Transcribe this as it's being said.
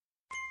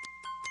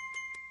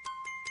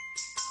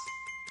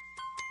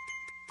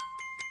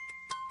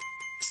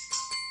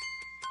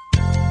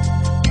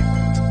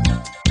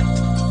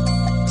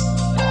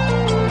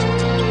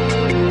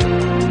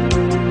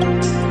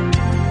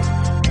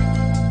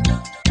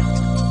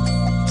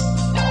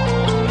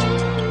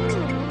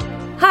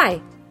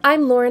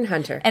I'm Lauren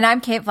Hunter. And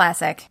I'm Kate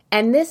Vlasic.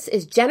 And this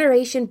is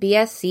Generation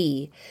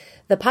BSC,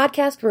 the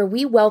podcast where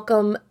we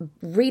welcome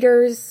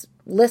readers,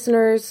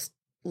 listeners,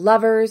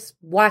 lovers,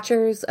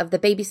 watchers of the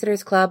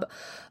Babysitters Club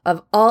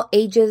of all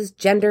ages,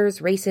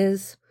 genders,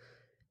 races.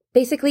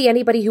 Basically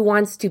anybody who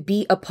wants to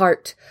be a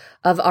part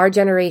of our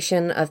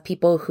generation of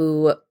people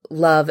who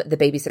love the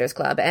Babysitters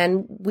Club.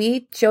 And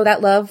we show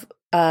that love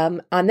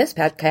on this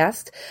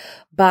podcast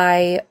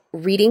by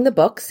reading the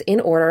books in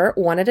order,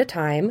 one at a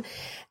time,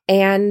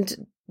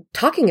 and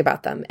talking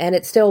about them. And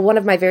it's still one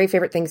of my very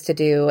favorite things to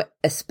do,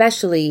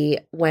 especially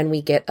when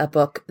we get a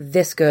book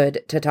this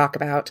good to talk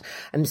about.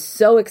 I'm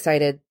so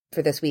excited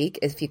for this week,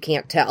 if you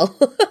can't tell.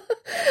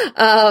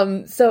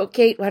 So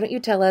Kate, why don't you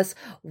tell us,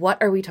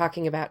 what are we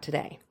talking about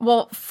today?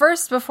 Well,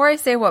 first, before I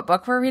say what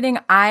book we're reading,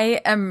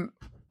 I am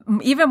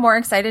even more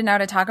excited now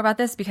to talk about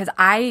this because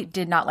I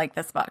did not like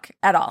this book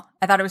at all.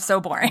 I thought it was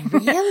so boring.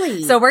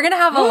 Really? So we're going to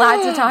have a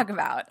lot to talk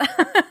about.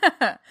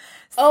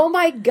 Oh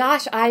my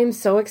gosh, I'm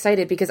so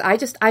excited because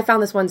I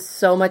found this one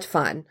so much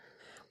fun.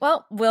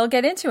 Well, we'll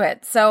get into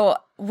it. So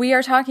we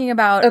are talking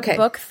about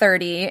book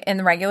 30 in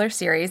the regular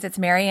series. It's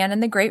Marianne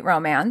and the Great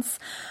Romance.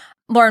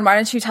 Lauren, why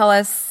don't you tell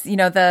us,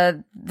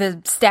 the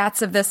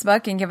stats of this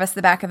book and give us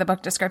the back of the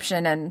book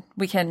description, and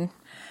we can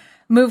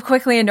move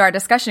quickly into our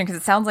discussion because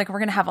it sounds like we're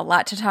going to have a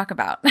lot to talk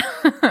about.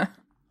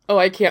 Oh,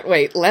 I can't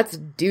wait. Let's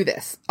do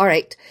this. All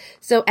right.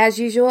 So as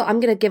usual, I'm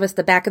going to give us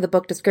the back of the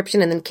book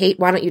description, and then Kate,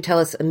 why don't you tell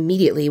us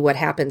immediately what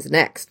happens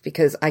next?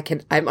 Because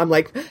I'm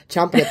like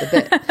chomping at the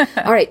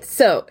bit. All right.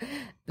 So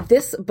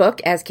this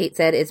book, as Kate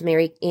said, is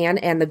Marianne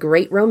and the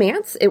Great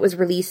Romance. It was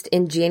released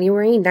in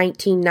January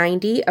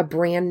 1990, a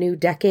brand new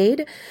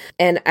decade.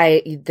 And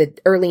the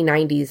early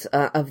 90s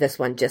of this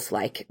one just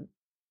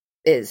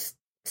is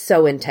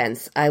so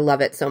intense. I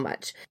love it so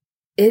much.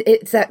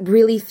 It's that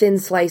really thin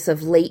slice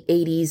of late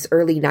 80s,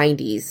 early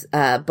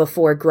 90s,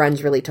 before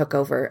grunge really took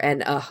over.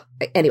 And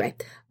anyway,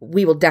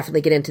 we will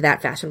definitely get into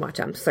that fashion watch,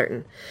 I'm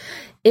certain.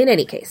 In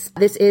any case,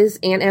 this is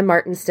Ann M.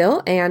 Martin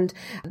still, and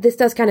this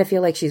does kind of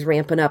feel like she's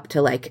ramping up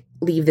to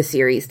leave the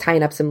series,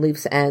 tying up some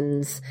loose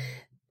ends,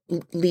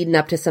 leading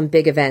up to some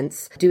big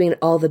events, doing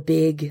all the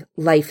big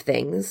life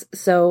things.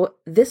 So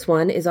this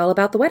one is all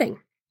about the wedding.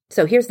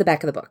 So here's the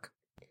back of the book.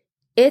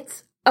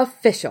 It's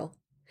official.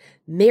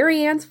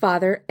 Marianne's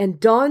father and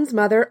Dawn's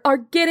mother are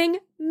getting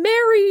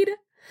married.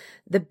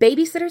 The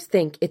babysitters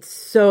think it's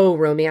so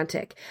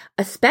romantic,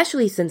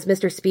 especially since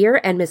Mr. Spear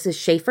and Mrs.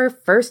 Schaefer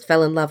first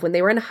fell in love when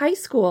they were in high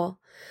school.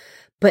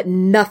 But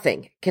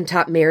nothing can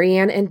top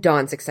Marianne and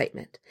Dawn's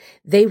excitement.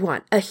 They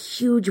want a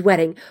huge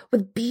wedding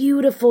with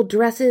beautiful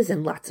dresses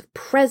and lots of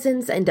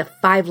presents and a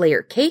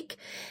 5-layer cake.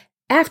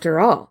 After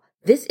all,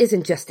 this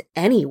isn't just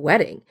any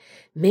wedding.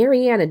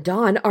 Marianne and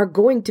Dawn are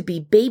going to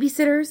be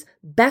babysitters,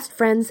 best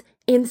friends,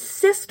 and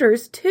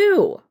sisters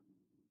too.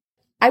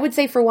 I would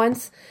say for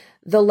once,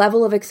 the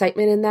level of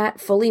excitement in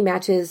that fully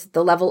matches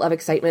the level of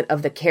excitement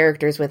of the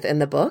characters within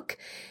the book.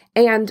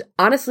 And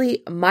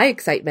honestly, my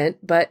excitement,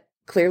 but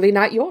clearly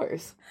not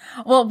yours.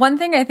 Well, one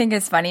thing I think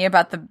is funny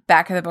about the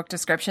back of the book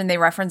description, they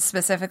reference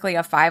specifically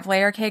a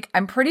 5-layer cake.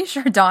 I'm pretty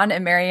sure Dawn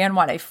and Marianne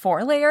want a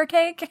 4-layer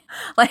cake.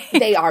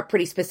 They are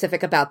pretty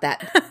specific about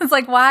that.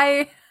 It's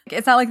why?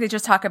 It's not like they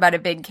just talk about a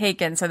big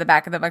cake and so the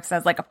back of the book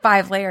says a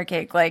 5-layer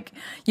cake.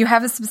 You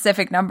have a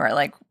specific number,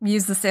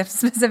 use the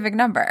specific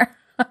number.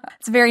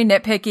 It's a very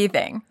nitpicky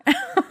thing.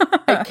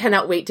 I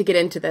cannot wait to get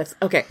into this.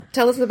 Okay,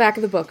 tell us the back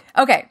of the book.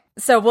 Okay,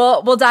 so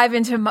we'll dive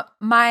into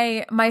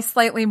my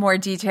slightly more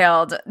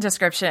detailed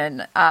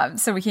description,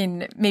 so we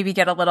can maybe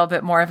get a little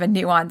bit more of a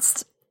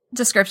nuanced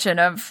description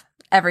of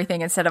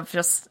everything instead of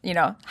just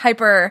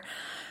hyper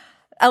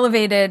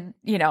elevated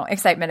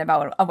excitement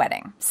about a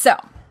wedding. So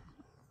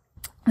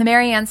the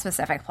Marianne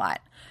specific plot.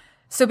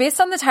 So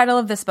based on the title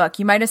of this book,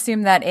 you might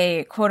assume that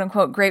a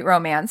quote-unquote great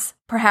romance,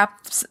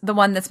 perhaps the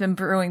one that's been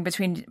brewing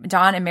between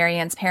Dawn and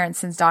Marianne's parents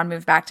since Dawn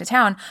moved back to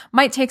town,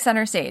 might take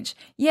center stage.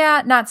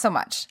 Yeah, not so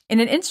much. In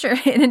an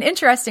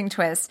interesting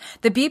twist,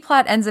 the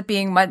B-plot ends up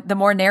being the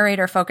more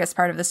narrator-focused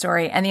part of the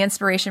story and the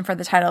inspiration for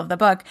the title of the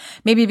book,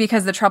 maybe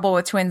because the trouble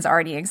with twins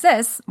already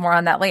exists. More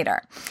on that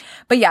later.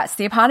 But yes,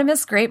 the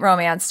eponymous great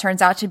romance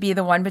turns out to be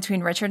the one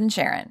between Richard and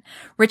Sharon.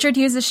 Richard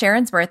uses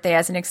Sharon's birthday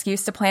as an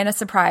excuse to plan a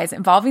surprise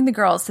involving the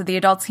girls so the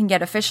adults can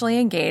get officially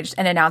engaged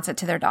and announce it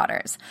to their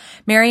daughters.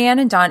 Marianne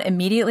and Dawn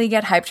immediately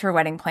get hyped for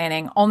wedding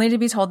planning, only to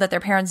be told that their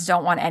parents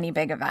don't want any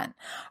big event.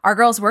 Our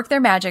girls work their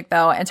magic,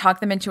 though, and talk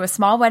them into a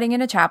small wedding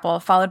in a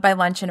chapel, followed by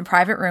lunch in a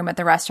private room at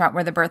the restaurant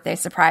where the birthday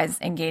surprise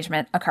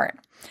engagement occurred.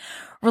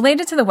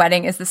 Related to the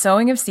wedding is the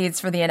sowing of seeds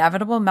for the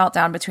inevitable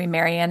meltdown between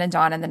Marianne and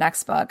Dawn in the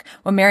next book,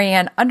 when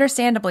Marianne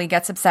understandably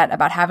gets upset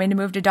about having to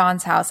move to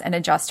Dawn's house and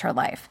adjust her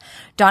life.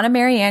 Dawn and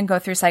Marianne go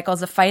through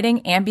cycles of fighting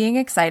and being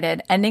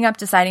excited, ending up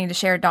deciding to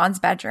share Dawn's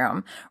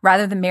bedroom,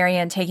 rather than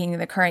Marianne taking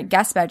the current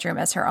guest bedroom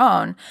as her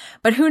own.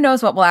 But who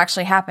knows what will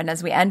actually happen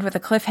as we end with a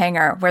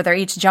cliffhanger where they're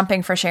each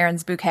jumping for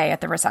Sharon's bouquet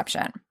at the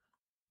reception.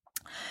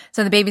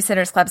 So the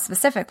Babysitters Club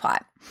specific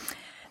plot.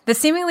 The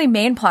seemingly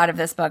main plot of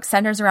this book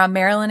centers around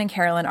Marilyn and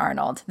Carolyn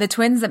Arnold, the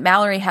twins that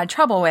Mallory had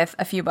trouble with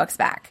a few books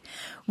back.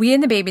 We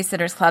in the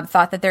Babysitters Club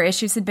thought that their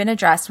issues had been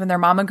addressed when their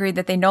mom agreed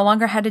that they no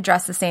longer had to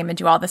dress the same and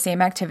do all the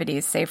same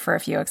activities, save for a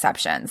few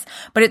exceptions.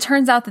 But it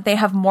turns out that they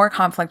have more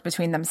conflict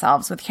between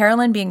themselves, with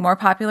Carolyn being more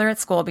popular at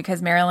school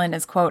because Marilyn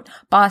is, quote,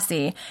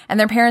 bossy, and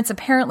their parents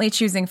apparently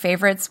choosing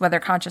favorites, whether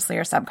consciously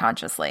or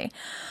subconsciously.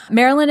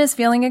 Marilyn is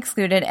feeling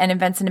excluded and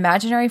invents an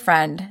imaginary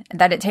friend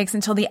that it takes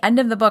until the end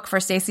of the book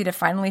for Stacy to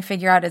finally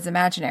figure out is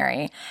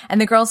imaginary,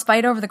 and the girls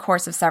fight over the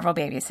course of several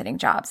babysitting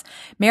jobs.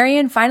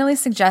 Marianne finally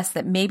suggests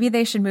that maybe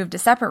they should move to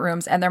separate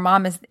rooms, and their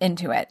mom is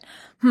into it.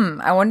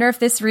 I wonder if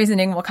this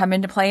reasoning will come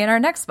into play in our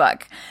next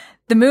book.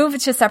 The move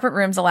to separate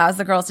rooms allows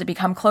the girls to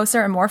become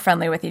closer and more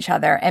friendly with each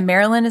other, and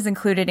Marilyn is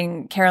included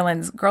in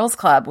Carolyn's girls'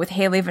 club with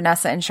Haley,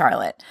 Vanessa, and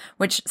Charlotte.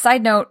 Which,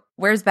 side note,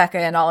 where's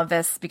Becca in all of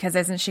this? Because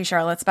isn't she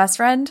Charlotte's best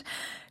friend?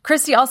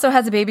 Christy also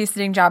has a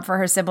babysitting job for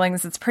her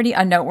siblings. It's pretty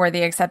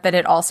unnoteworthy, except that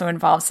it also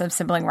involves some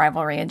sibling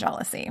rivalry and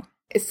jealousy.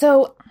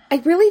 So I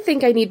really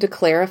think I need to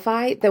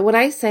clarify that when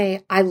I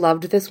say I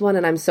loved this one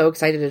and I'm so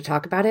excited to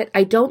talk about it,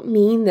 I don't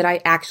mean that I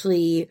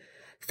actually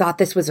thought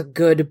this was a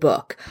good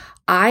book.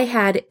 I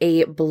had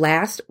a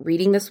blast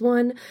reading this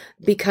one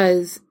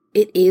because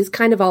it is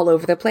kind of all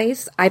over the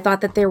place. I thought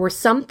that there were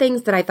some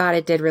things that I thought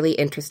it did really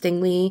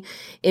interestingly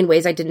in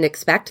ways I didn't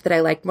expect that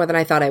I liked more than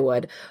I thought I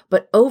would.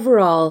 But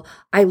overall,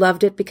 I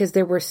loved it because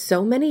there were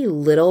so many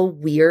little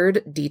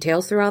weird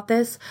details throughout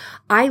this.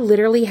 I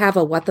literally have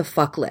a what the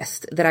fuck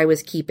list that I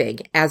was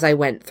keeping as I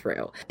went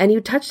through. And you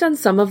touched on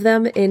some of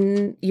them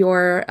in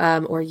your,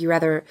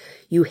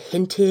 you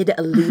hinted,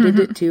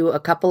 alluded to a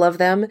couple of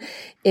them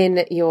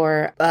in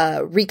your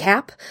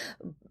recap.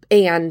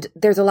 And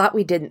there's a lot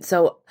we didn't.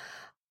 So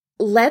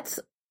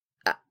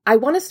I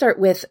want to start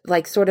with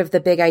like sort of the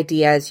big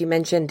ideas you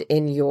mentioned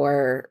in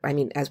your, I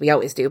mean, as we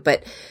always do,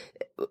 but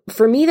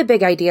for me, the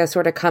big idea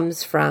sort of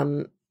comes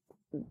from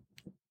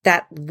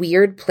that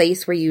weird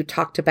place where you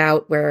talked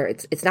about where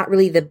it's not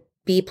really the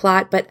B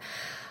plot, but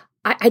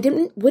I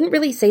wouldn't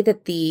really say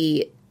that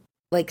the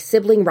like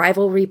sibling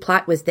rivalry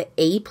plot was the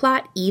A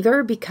plot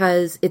either,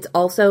 because it's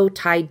also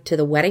tied to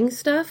the wedding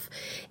stuff.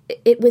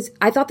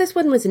 I thought this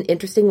one was an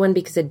interesting one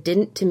because it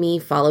didn't, to me,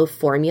 follow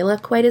formula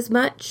quite as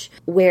much,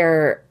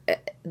 where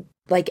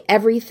like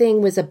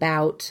everything was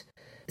about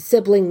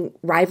sibling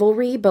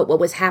rivalry, but what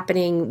was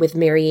happening with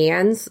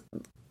Marianne's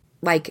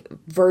like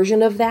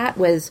version of that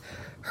was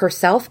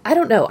herself. I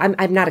don't know.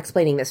 I'm not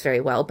explaining this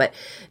very well, but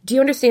do you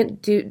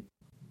understand? Do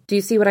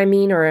you see what I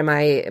mean, or am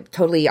I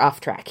totally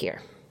off track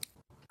here?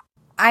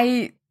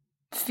 I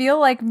feel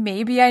like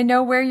maybe I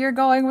know where you're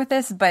going with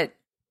this, but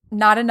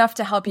not enough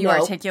to help you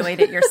articulate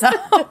it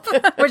yourself,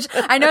 which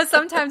I know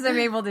sometimes I'm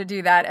able to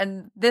do that.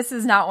 And this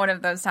is not one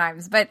of those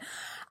times. But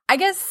I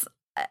guess,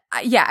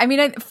 yeah, I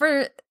mean,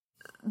 for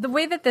the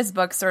way that this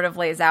book sort of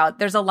lays out,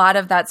 there's a lot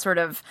of that sort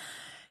of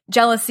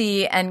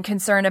jealousy and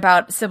concern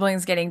about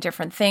siblings getting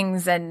different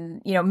things. And,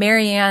 you know,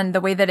 Marianne,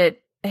 the way that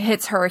it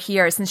hits her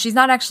here, since she's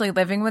not actually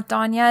living with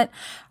Dawn yet,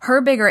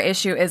 her bigger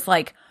issue is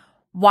like,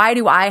 why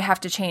do I have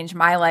to change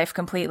my life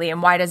completely?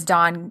 And why does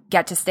Dawn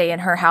get to stay in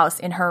her house,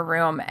 in her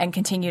room, and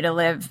continue to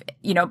live,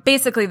 you know,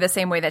 basically the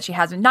same way that she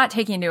has been, not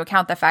taking into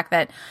account the fact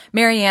that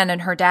Marianne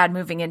and her dad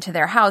moving into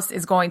their house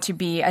is going to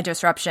be a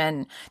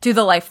disruption to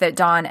the life that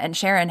Dawn and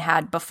Sharon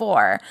had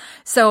before.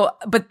 So,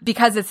 but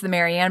because it's the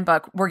Marianne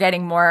book, we're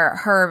getting more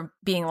her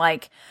being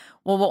like,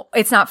 well,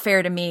 it's not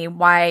fair to me.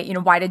 Why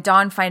did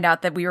Dawn find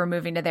out that we were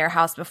moving to their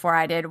house before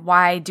I did?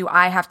 Why do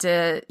I have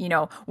to,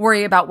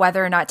 worry about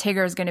whether or not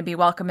Tigger is going to be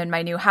welcome in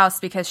my new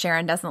house because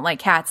Sharon doesn't like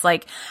cats?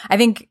 Like, I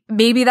think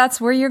maybe that's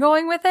where you're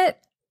going with it.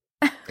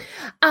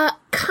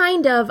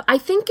 Kind of. I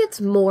think it's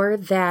more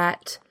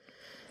that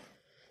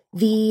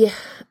the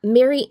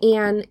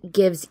Marianne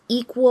gives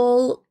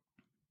equal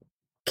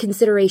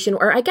consideration,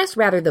 or I guess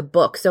rather the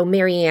book. So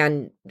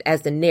Marianne,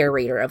 as the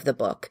narrator of the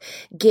book,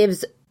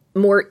 gives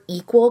more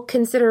equal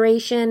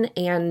consideration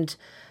and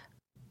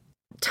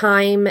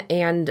time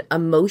and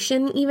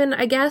emotion, even,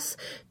 I guess,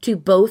 to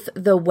both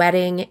the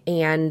wedding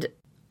and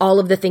all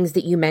of the things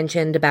that you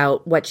mentioned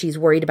about what she's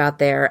worried about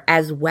there,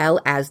 as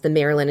well as the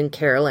Marilyn and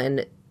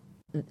Carolyn,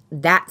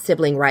 that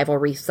sibling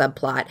rivalry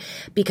subplot,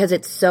 because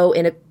it's so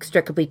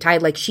inextricably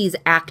tied. Like, she's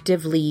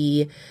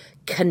actively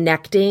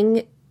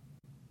connecting,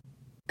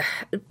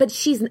 but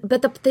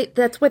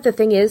that's what the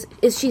thing is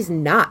she's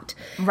not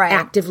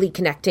actively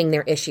connecting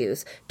their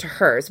issues to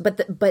hers. But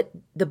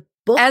the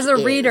book, as a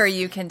reader,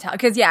 you can tell,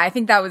 because I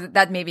think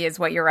that maybe is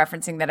what you're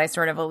referencing, that I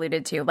sort of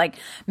alluded to. Like,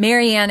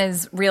 Marianne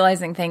is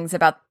realizing things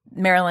about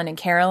Marilyn and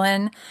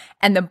Carolyn,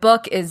 and the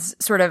book is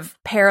sort of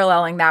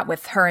paralleling that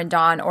with her and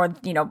Dawn, or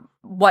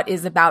what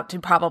is about to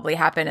probably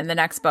happen in the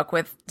next book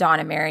with Dawn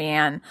and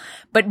Marianne.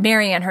 But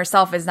Marianne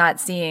herself is not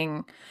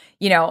seeing,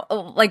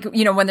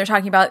 when they're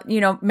talking about,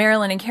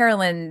 Marilyn and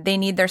Carolyn, they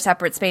need their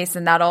separate space,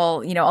 and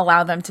that'll,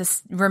 allow them to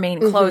remain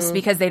close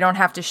because they don't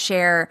have to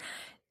share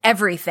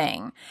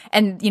everything.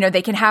 And,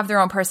 they can have their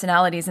own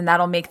personalities, and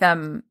that'll make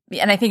them,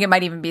 and I think it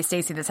might even be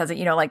Stacey that says it,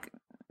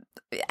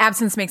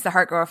 absence makes the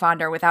heart grow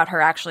fonder without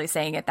her actually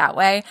saying it that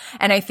way.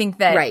 And I think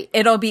that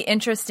it'll be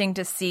interesting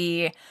to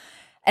see,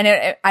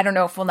 and I don't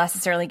know if we'll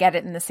necessarily get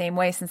it in the same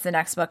way since the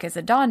next book is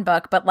a Dawn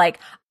book, but like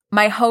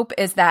my hope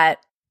is that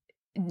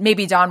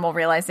maybe Dawn will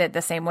realize it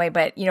the same way.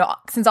 But, you know,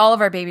 since all of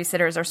our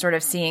babysitters are sort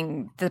of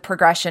seeing the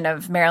progression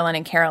of Marilyn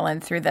and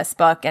Carolyn through this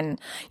book and,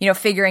 you know,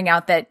 figuring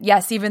out that,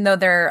 yes, even though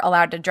they're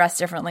allowed to dress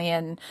differently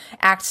and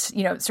act,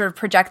 you know, sort of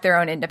project their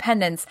own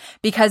independence,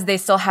 because they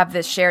still have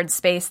this shared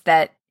space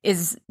that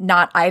is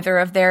not either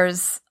of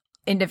theirs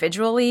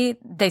individually,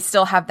 they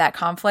still have that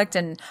conflict,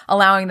 and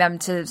allowing them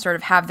to sort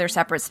of have their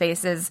separate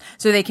spaces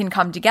so they can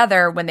come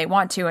together when they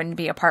want to and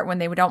be apart when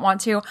they don't want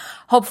to.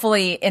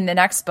 Hopefully in the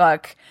next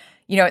book,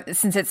 you know,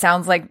 since it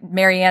sounds like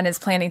Marianne is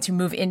planning to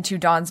move into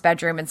Dawn's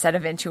bedroom instead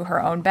of into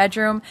her own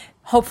bedroom,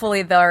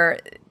 hopefully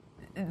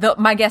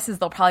my guess is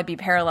there'll probably be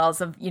parallels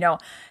of, you know,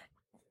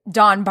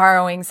 Dawn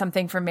borrowing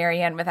something from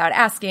Marianne without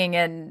asking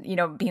and, you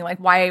know, being like,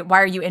 why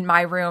are you in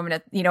my room?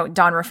 And, you know,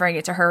 Dawn referring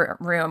it to her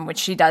room, which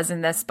she does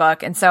in this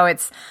book. And so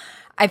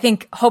I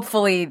think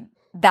hopefully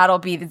that'll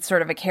be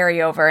sort of a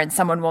carryover, and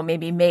someone will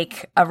maybe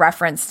make a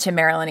reference to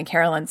Marilyn and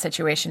Carolyn's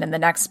situation in the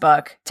next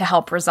book to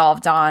help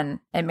resolve Dawn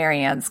and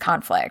Marianne's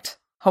conflict.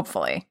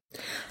 Hopefully.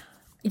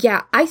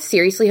 Yeah, I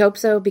seriously hope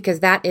so, because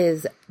that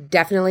is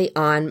definitely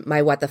on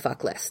my what the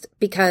fuck list.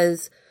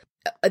 Because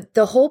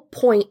the whole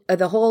point,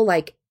 the whole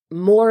like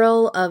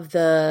moral of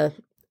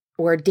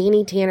or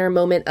Danny Tanner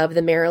moment of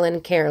the Marilyn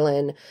and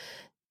Carolyn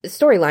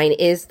storyline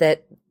is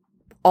that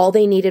all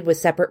they needed was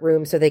separate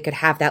rooms so they could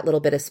have that little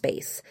bit of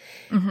space.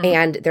 Mm-hmm.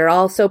 And they're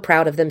all so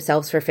proud of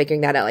themselves for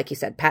figuring that out, like you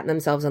said, patting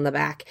themselves on the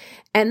back.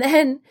 And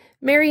then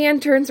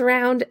Marianne turns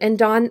around and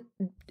Dawn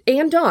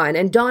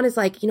is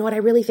like, you know what, I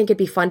really think it'd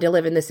be fun to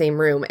live in the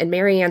same room. And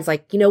Marianne's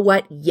like, you know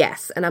what?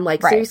 Yes. And I'm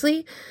like,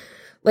 seriously?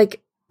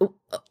 Like,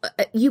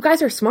 you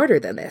guys are smarter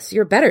than this.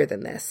 You're better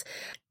than this.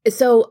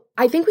 So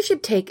I think we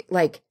should take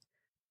like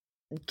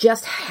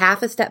just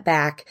half a step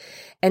back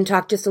and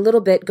talk just a little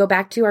bit, go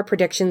back to our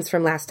predictions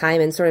from last time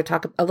and sort of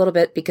talk a little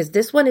bit, because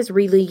this one is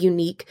really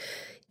unique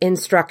in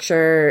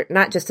structure,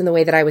 not just in the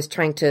way that I was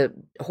trying to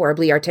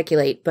horribly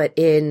articulate, but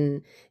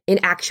in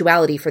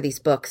actuality for these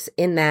books,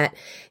 in that,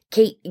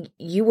 Kate,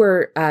 you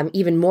were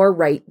even more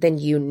right than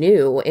you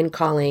knew in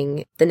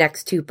calling the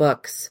next two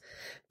books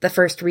the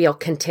first real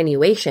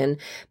continuation,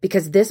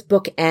 because this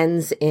book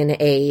ends in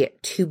a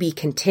to be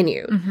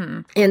continued. Mm-hmm.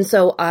 And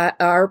so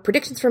our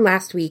predictions from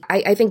last week,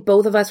 I think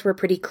both of us were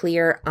pretty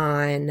clear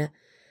on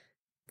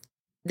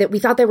that we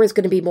thought there was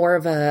going to be more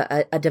of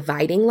a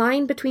dividing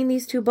line between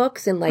these two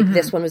books. And like, mm-hmm.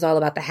 this one was all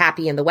about the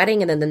happy and the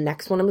wedding, and then the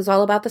next one was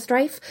all about the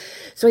strife.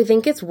 So I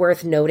think it's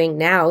worth noting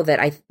now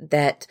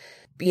that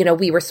you know,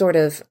 we were sort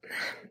of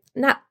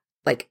not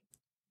like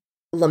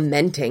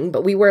lamenting,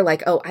 but we were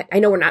like, oh, I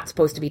know we're not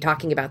supposed to be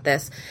talking about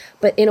this,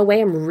 but in a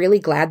way, I'm really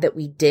glad that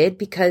we did,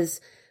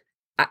 because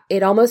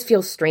it almost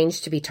feels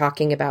strange to be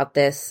talking about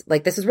this.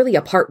 Like, this is really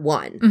a part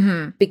one,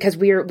 mm-hmm. because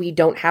we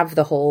don't have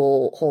the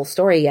whole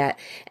story yet.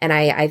 And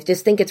I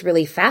just think it's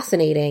really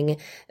fascinating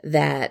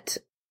that,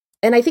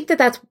 and I think that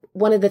that's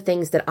one of the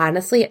things that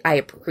honestly I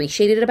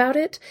appreciated about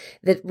it.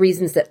 The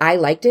reasons that I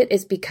liked it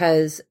is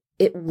because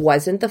it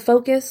wasn't the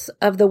focus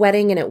of the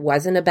wedding, and it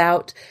wasn't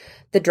about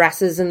the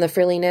dresses and the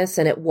frilliness,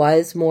 and it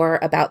was more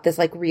about this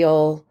like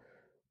real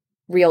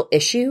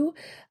issue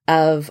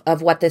of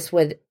what this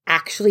would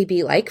actually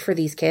be like for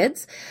these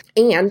kids,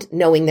 and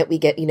knowing that we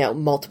get, you know,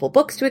 multiple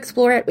books to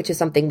explore it, which is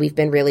something we've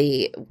been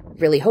really,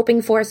 really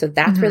hoping for. So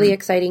that's mm-hmm. really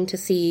exciting to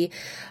see.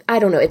 I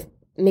don't know if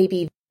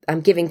maybe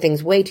I'm giving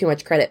things way too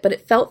much credit, but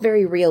it felt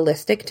very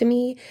realistic to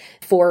me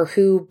for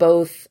who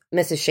both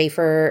Mrs.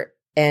 Schaefer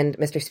and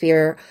Mr.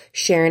 Spear,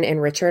 Sharon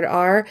and Richard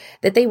are,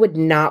 that they would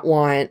not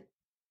want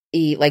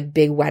a like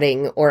big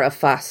wedding or a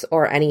fuss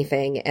or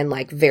anything, and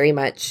like very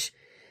much,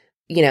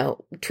 you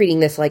know, treating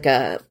this like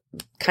a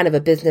kind of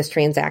a business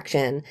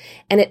transaction.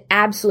 And it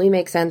absolutely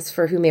makes sense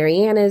for who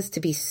Marianne is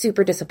to be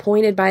super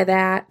disappointed by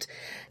that.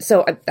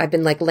 So I've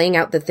been like laying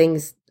out the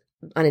things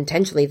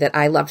unintentionally that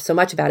I loved so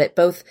much about it.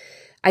 Both,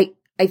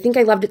 I think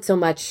I loved it so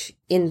much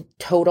in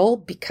total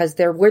because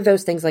there were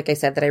those things, like I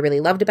said, that I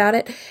really loved about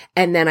it.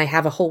 And then I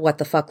have a whole what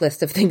the fuck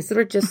list of things that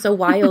are just so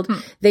wild.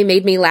 They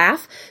made me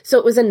laugh. So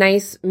it was a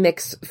nice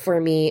mix for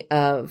me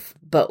of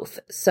both.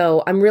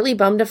 So I'm really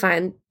bummed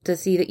to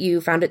see that you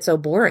found it so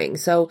boring.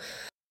 So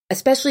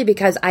especially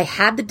because I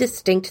had the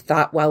distinct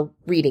thought while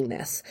reading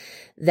this,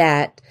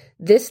 that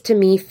this to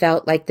me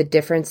felt like the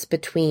difference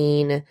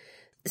between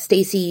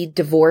Stacey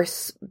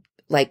divorce,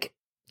 like,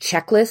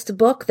 checklist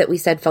book that we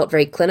said felt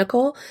very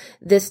clinical.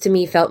 This to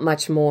me felt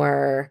much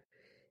more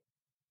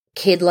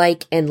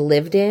kid-like and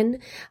lived in.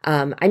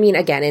 I mean,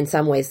 again, in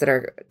some ways that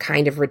are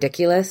kind of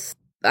ridiculous.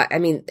 I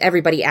mean,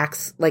 everybody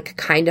acts like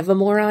kind of a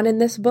moron in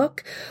this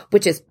book,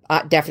 which is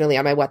definitely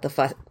on my what the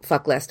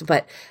fuck list.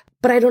 But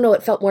I don't know.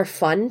 It felt more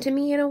fun to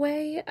me in a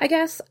way, I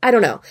guess. I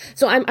don't know.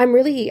 So I'm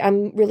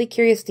really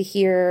curious to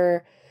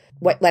hear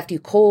what left you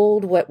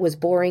cold, what was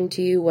boring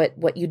to you,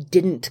 what you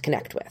didn't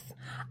connect with.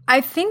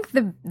 I think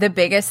the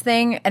biggest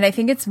thing, and I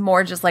think it's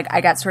more just like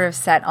I got sort of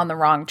set on the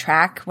wrong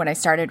track when I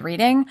started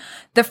reading.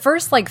 The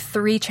first like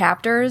 3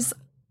 chapters,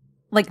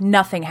 like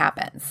nothing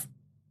happens.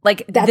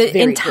 Like the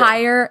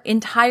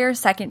entire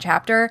second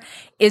chapter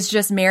is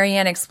just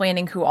Marianne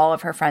explaining who all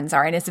of her friends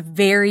are. And it's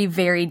very,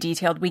 very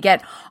detailed. We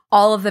get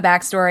all of the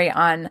backstory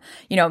on,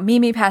 you know,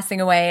 Mimi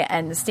passing away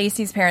and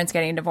Stacy's parents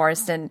getting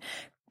divorced and,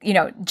 you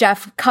know,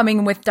 Jeff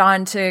coming with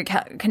Dawn to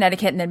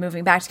Connecticut and then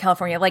moving back to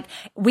California. Like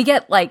we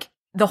get like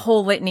the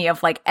whole litany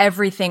of like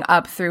everything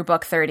up through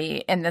book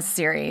 30 in this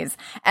series.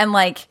 And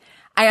like,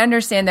 I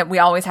understand that we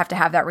always have to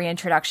have that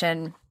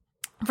reintroduction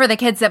for the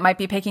kids that might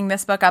be picking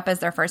this book up as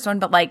their first one,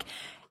 but like,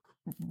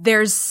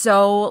 there's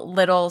so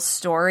little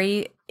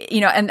story,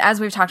 you know, and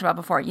as we've talked about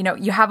before, you know,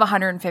 you have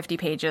 150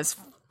 pages,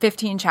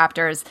 15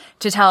 chapters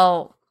to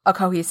tell a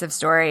cohesive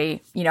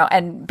story, you know,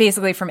 and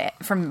basically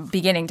from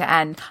beginning to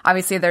end.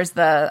 Obviously, there's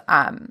the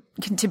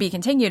to be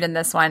continued in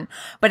this one,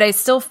 but I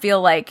still feel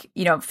like,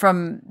 you know,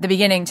 from the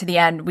beginning to the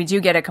end, we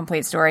do get a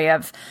complete story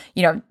of,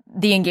 you know,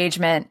 the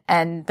engagement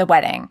and the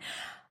wedding.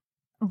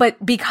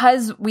 But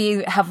because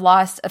we have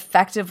lost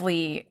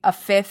effectively a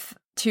fifth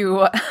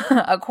to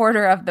a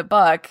quarter of the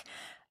book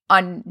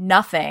on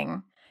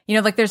nothing, you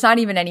know, like there's not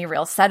even any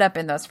real setup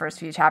in those first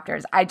few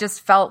chapters. I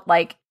just felt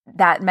like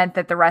that meant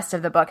that the rest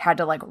of the book had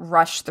to like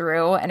rush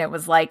through. And it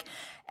was like,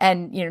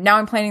 and, you know, now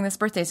I'm planning this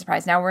birthday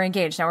surprise. Now we're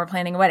engaged. Now we're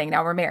planning a wedding.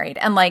 Now we're married.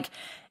 And like,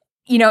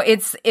 you know,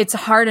 it's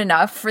hard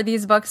enough for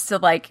these books to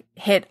like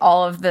hit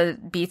all of the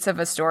beats of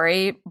a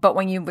story. But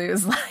when you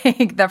lose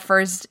like the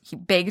first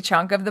big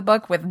chunk of the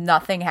book with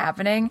nothing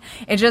happening,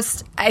 it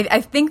just,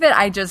 I think that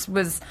I just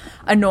was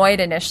annoyed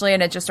initially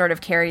and it just sort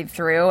of carried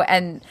through.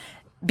 And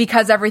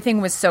because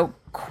everything was so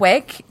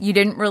quick, you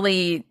didn't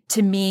really,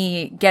 to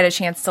me, get a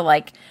chance to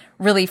like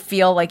really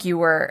feel like you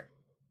were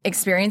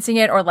experiencing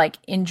it or like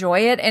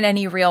enjoy it in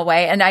any real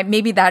way. And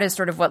maybe that is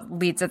sort of what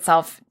leads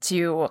itself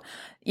to,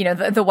 you know,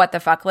 the what the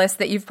fuck list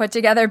that you've put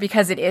together,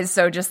 because it is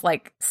so just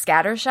like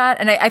scattershot.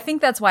 And I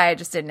think that's why I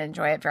just didn't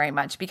enjoy it very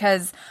much,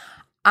 because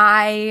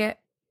I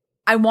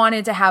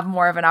wanted to have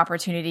more of an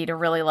opportunity to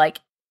really like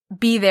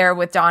be there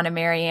with Dawn and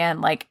Marianne,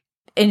 like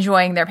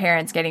enjoying their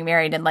parents getting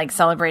married and like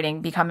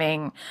celebrating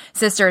becoming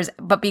sisters.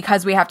 But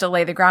because we have to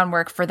lay the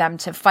groundwork for them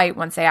to fight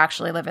once they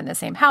actually live in the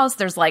same house,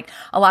 there's like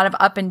a lot of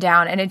up and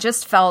down. And it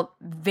just felt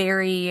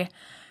very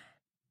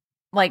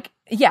like,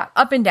 yeah,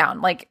 up and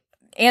down, like,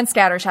 and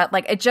scattershot.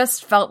 Like it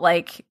just felt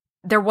like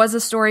there was a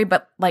story,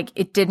 but like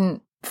it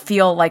didn't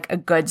feel like a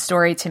good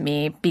story to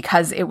me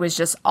because it was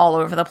just all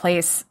over the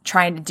place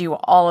trying to do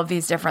all of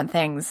these different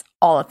things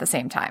all at the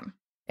same time,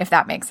 if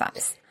that makes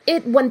sense.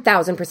 It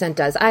 1000%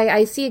 does.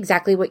 I see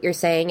exactly what you're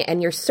saying,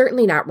 and you're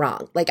certainly not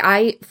wrong. Like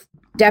I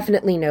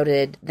definitely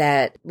noted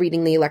that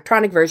reading the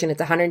electronic version, it's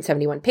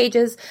 171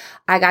 pages.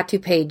 I got to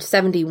page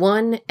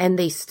 71 and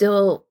they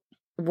still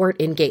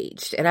weren't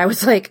engaged. And I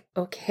was like,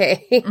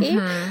 okay,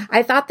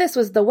 I thought this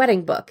was the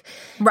wedding book.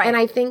 Right. And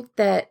I think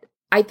that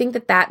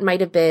might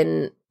have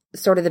been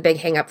sort of the big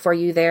hang up for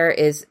you there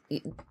is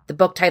the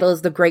book title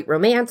is The Great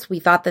Romance. We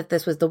thought that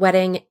this was the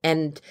wedding,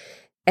 and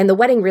the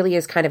wedding really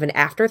is kind of an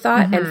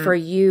afterthought. And for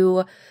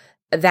you,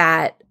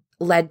 that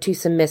led to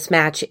some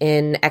mismatch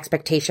in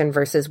expectation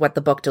versus what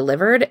the book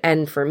delivered.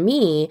 And for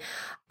me,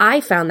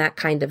 I found that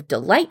kind of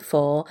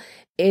delightful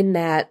in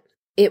that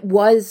it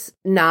was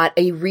not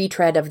a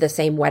retread of the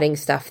same wedding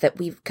stuff that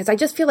because I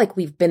just feel like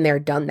we've been there,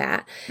 done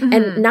that.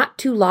 And not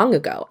too long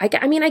ago.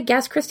 I mean, I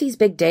guess Christie's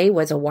Big Day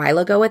was a while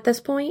ago at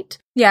this point.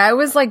 Yeah, it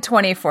was like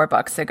 24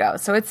 books ago.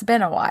 So it's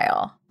been a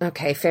while.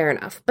 Okay, fair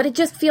enough. But it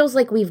just feels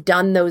like we've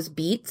done those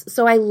beats.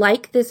 So I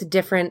like this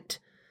different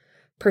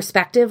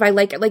perspective. I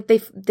like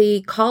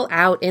they call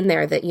out in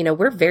there that, you know,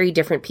 we're very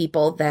different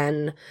people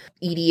than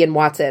Edie and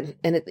Watson.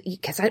 And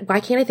why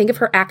can't I think of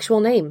her actual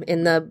name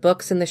in the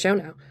books in the show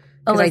now?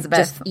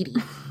 Elizabeth. Edie.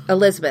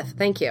 Elizabeth,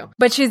 thank you.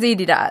 But she's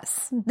Edie to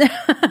us.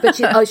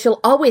 But she'll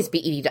always be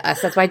Edie to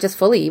us. That's why I just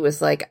fully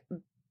was like,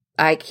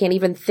 I can't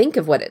even think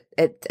of what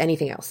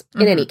anything else.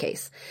 In any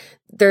case,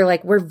 they're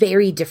like, we're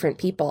very different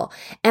people.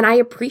 And I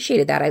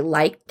appreciated that. I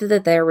liked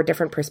that there were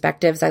different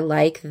perspectives. I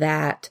like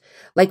that,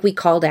 like we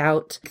called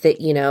out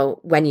that, you know,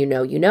 when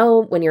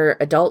when you're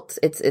adults,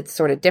 it's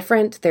sort of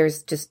different.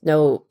 There's just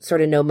no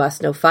muss,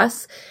 no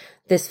fuss.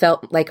 This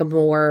felt like a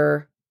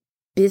more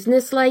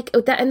business-like,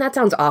 and that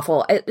sounds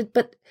awful,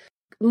 but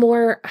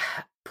more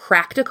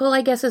practical,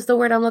 I guess is the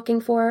word I'm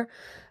looking for,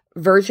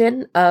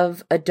 version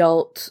of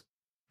adult,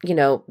 you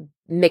know,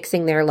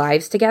 mixing their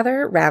lives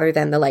together rather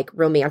than the like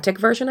romantic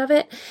version of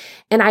it.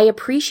 And I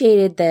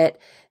appreciated that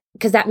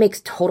because that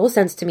makes total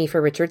sense to me for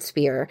Richard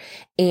Spear.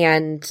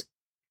 And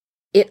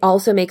it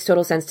also makes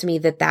total sense to me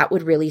that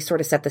would really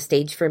sort of set the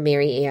stage for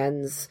Mary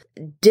Ann's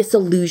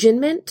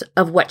disillusionment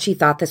of what she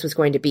thought this was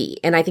going to be.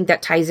 And I think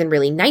that ties in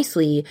really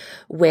nicely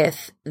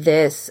with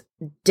this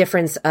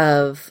difference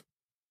of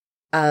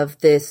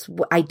this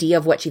idea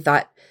of what she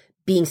thought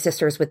being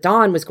sisters with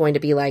Dawn was going to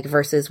be like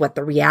versus what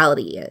the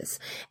reality is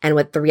and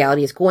what the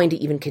reality is going to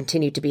even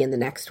continue to be in the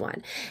next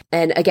one.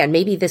 And again,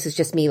 maybe this is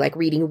just me like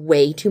reading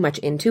way too much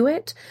into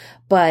it,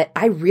 but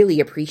I really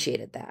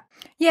appreciated that.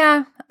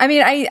 Yeah. I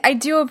mean, I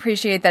do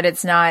appreciate that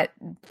it's not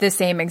the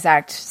same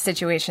exact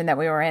situation that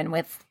we were in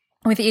with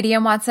Edie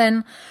and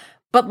Watson,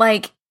 but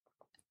like,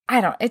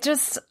 I don't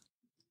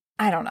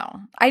know.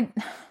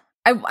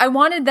 I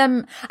wanted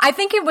them, I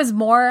think it was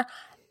more,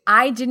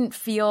 I didn't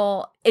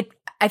feel it.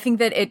 I think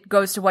that it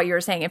goes to what you were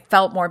saying. It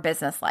felt more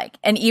businesslike.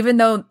 And even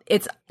though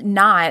it's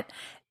not,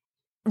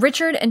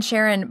 Richard and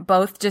Sharon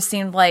both just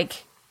seemed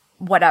like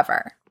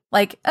whatever.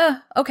 Like,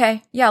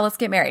 okay, yeah, let's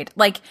get married.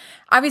 Like,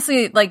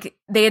 obviously, like,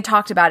 they had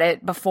talked about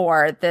it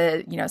before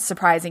the,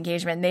 surprise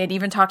engagement. They had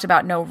even talked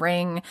about no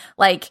ring.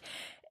 Like,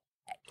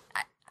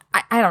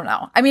 I don't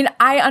know. I mean,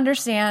 I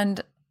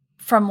understand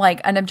from,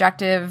 like, an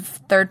objective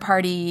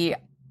third-party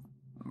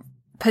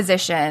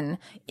position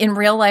in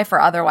real life or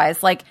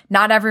otherwise, like,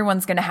 not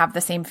everyone's going to have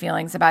the same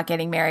feelings about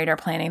getting married or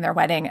planning their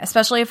wedding,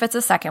 especially if it's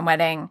a second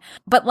wedding.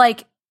 But,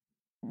 like,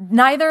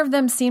 neither of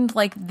them seemed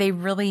like they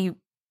really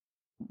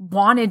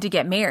wanted to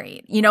get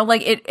married,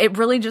 like it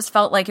really just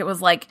felt like it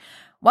was like,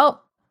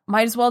 well,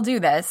 might as well do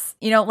this,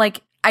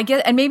 like I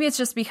get, and maybe it's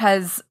just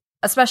because,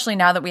 especially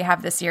now that we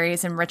have this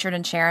series and Richard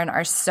and Sharon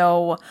are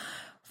so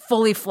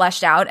fully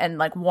fleshed out and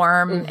like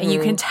warm, and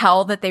you can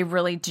tell that they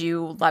really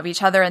do love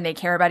each other and they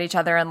care about each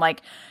other, and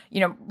like,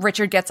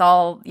 Richard gets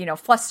all,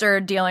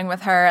 flustered dealing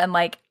with her, and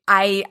like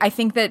I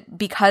think that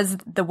because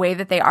the way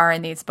that they are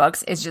in these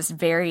books is just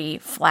very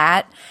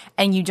flat,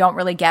 and you don't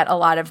really get a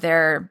lot of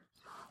their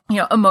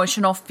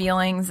emotional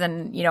feelings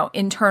and,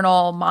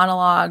 internal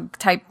monologue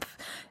type,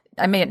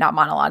 I mean, not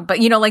monologue, but,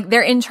 like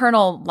their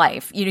internal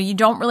life, you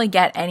don't really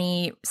get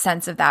any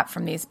sense of that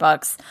from these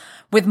books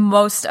with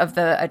most of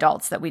the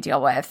adults that we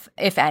deal with,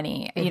 if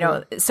any,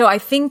 so I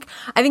think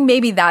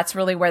maybe that's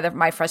really where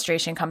my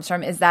frustration comes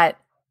from, is that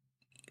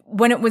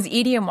when it was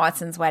Edie and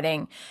Watson's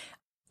wedding,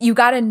 you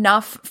got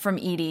enough from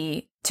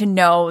Edie to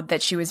know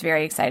that she was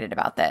very excited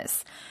about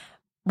this.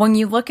 When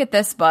you look at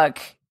this book,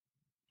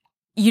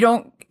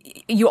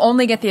 you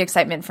only get the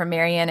excitement from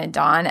Marianne and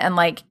Dawn, and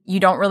like you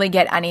don't really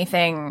get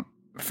anything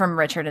from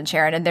Richard and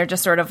Sharon, and they're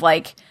just sort of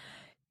like,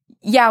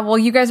 yeah, well,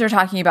 you guys are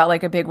talking about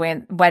like a big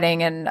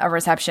wedding and a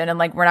reception, and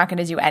like we're not going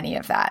to do any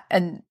of that.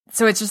 And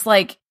so it's just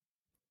like,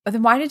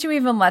 then why did you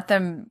even let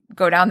them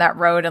go down that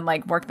road and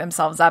like work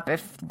themselves up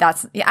if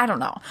that's, I don't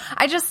know.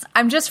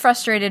 I'm just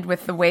frustrated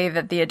with the way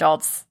that the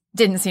adults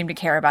didn't seem to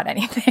care about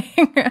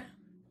anything.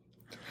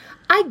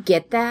 I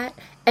get that.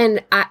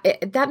 And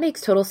that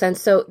makes total sense.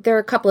 So there are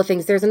a couple of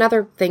things. There's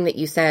another thing that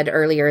you said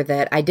earlier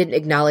that I didn't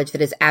acknowledge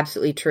that is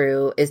absolutely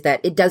true, is that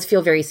it does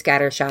feel very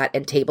scattershot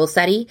and table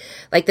setty.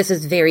 Like this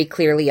is very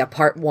clearly a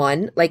part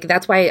one. Like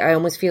that's why I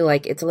almost feel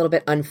like it's a little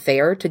bit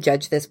unfair to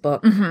judge this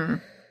book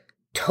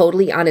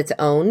totally on its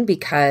own,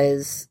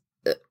 because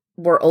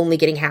we're only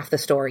getting half the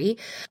story.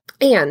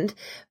 And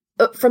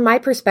from my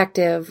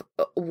perspective,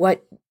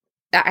 what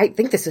I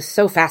think this is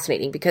so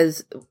fascinating,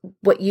 because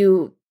what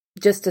you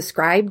just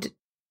described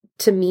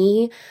to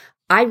me,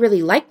 I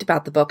really liked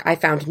about the book. I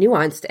found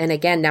nuanced. And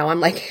again, now I'm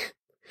like,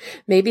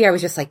 maybe I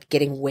was just like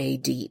getting way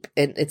deep,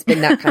 and it's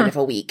been that kind of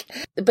a week.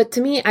 But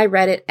to me, I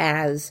read it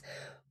as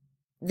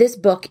this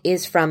book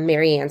is from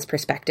Marianne's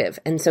perspective.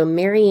 And so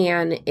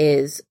Marianne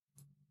is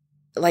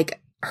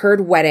like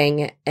heard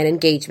wedding and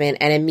engagement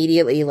and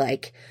immediately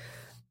like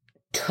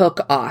took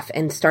off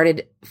and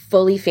started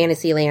fully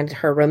Fantasyland.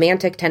 Her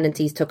romantic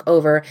tendencies took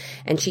over,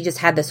 and she just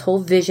had this whole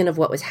vision of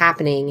what was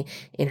happening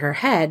in her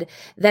head,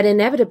 that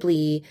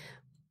inevitably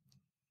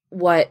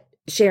what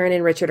Sharon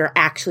and Richard are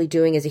actually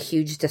doing is a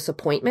huge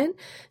disappointment.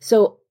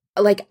 So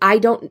like, I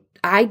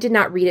did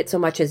not read it so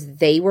much as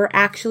they were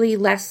actually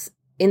less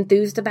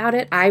enthused about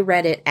it. I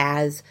read it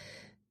as,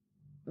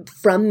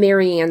 from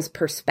Marianne's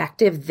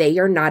perspective, they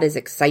are not as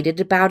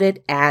excited about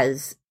it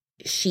as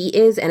she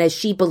is, and as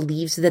she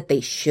believes that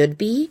they should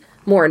be,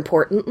 more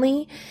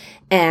importantly.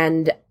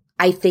 And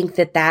I think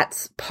that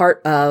that's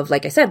part of,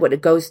 like I said, what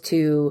it goes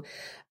to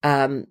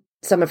some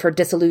of her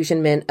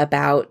disillusionment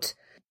about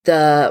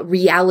the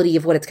reality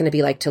of what it's going to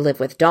be like to live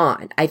with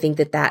Dawn. I think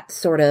that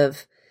sort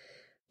of,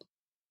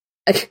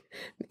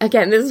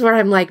 again, this is where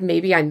I'm like,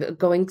 maybe I'm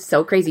going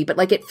so crazy, but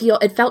like it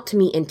felt to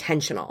me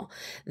intentional,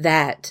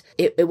 that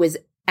it was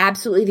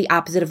absolutely the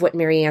opposite of what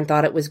Marianne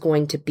thought it was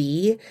going to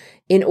be,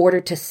 in order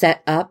to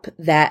set up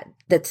that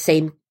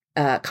same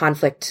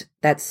conflict,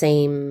 that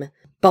same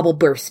bubble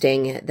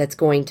bursting that's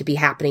going to be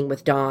happening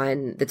with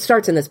Dawn, that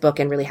starts in this book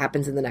and really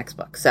happens in the next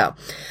book. So,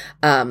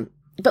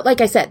 but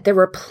like I said, there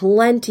were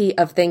plenty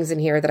of things in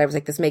here that I was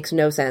like, this makes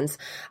no sense.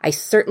 I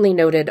certainly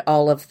noted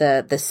all of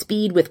the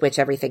speed with which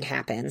everything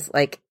happens,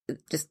 like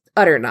just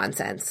utter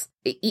nonsense.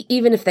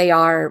 Even if they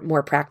are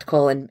more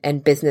practical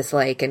and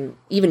businesslike and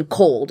even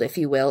cold, if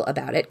you will,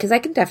 about it, because I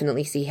can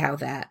definitely see how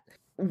that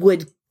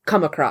would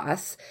come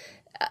across,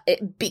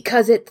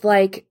 because it's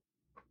like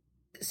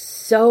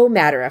so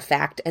matter of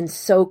fact and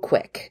so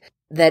quick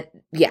that,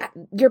 yeah,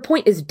 your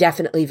point is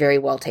definitely very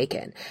well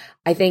taken.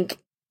 I think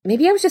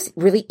maybe I was just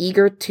really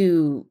eager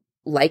to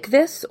like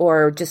this,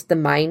 or just the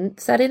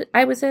mindset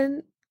I was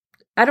in.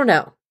 I don't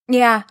know.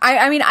 Yeah.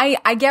 I mean,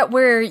 I get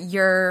where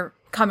you're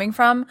coming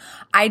from.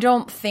 I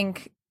don't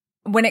think,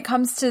 when it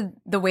comes to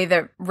the way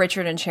that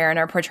Richard and Sharon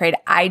are portrayed,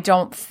 I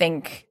don't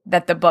think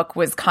that the book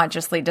was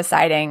consciously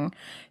deciding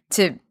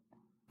to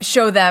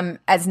show them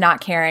as not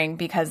caring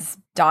because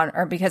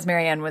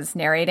Marianne was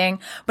narrating.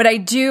 But I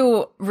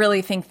do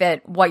really think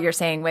that what you're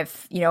saying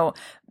with,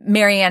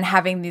 Marianne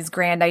having these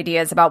grand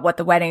ideas about what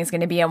the wedding is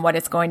going to be and what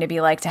it's going to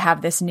be like to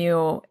have this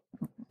new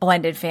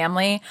blended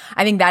family,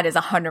 I think that is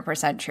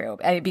 100% true,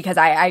 because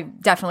I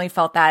definitely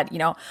felt that,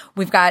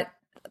 we've got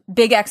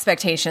big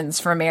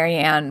expectations for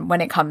Marianne when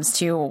it comes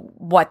to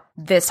what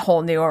this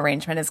whole new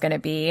arrangement is going to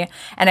be.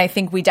 And I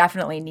think we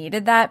definitely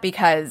needed that,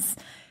 because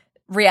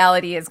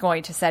reality is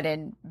going to set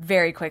in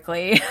very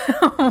quickly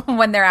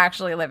when they're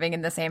actually living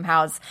in the same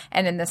house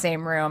and in the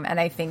same room. And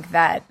I think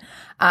that,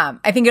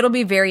 I think it'll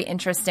be very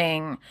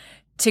interesting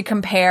to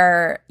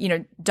compare,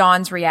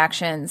 Dawn's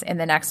reactions in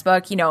the next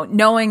book,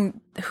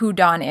 knowing who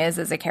Dawn is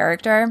as a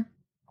character,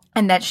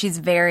 and that she's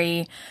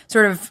very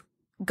sort of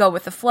go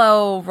with the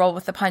flow, roll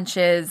with the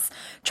punches,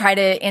 try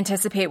to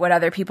anticipate what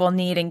other people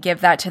need and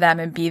give that to them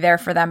and be there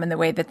for them in the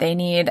way that they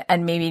need,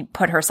 and maybe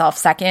put herself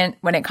second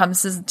when it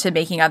comes to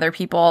making other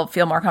people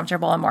feel more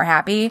comfortable and more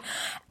happy.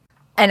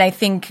 And I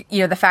think,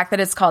 the fact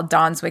that it's called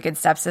Dawn's Wicked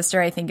Stepsister,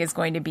 I think is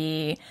going to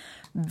be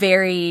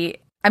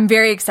I'm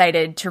very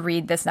excited to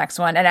read this next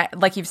one. And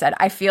like you've said,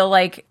 I feel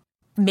like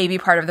maybe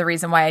part of the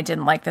reason why I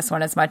didn't like this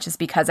one as much is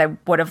because I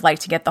would have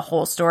liked to get the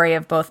whole story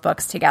of both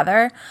books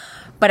together.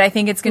 But I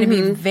think it's going to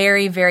be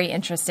very, very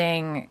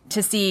interesting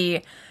to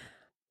see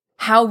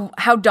how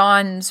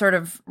Dawn sort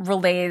of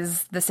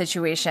relays the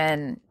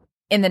situation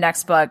in the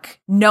next book,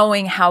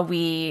 knowing how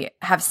we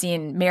have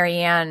seen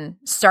Marianne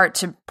start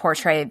to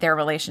portray their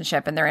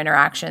relationship and their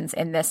interactions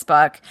in this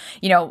book,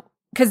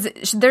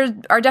 because there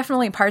are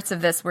definitely parts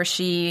of this where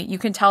you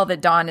can tell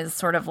that Dawn is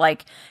sort of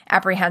like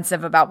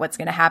apprehensive about what's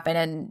going to happen,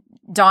 and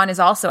Dawn is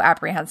also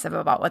apprehensive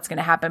about what's going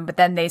to happen. But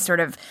then they sort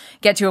of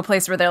get to a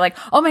place where they're like,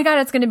 oh my God,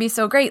 it's going to be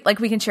so great. Like,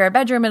 we can share a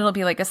bedroom and it'll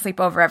be like a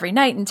sleepover every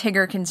night. And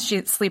Tigger can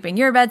sleep in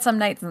your bed some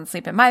nights and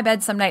sleep in my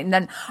bed some night. And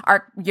then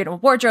our,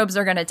 wardrobes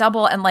are going to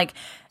double. And like,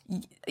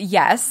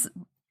 yes,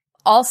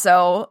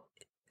 also,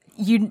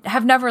 you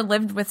have never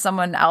lived with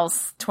someone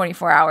else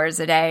 24 hours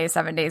a day,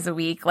 7 days a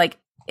week. Like,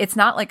 it's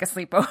not like a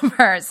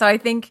sleepover. So I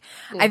think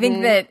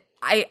that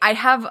I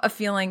have a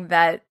feeling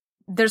that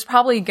there's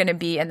probably going to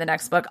be in the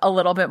next book a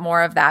little bit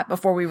more of that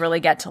before we really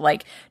get to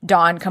like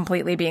Dawn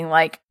completely being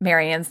like,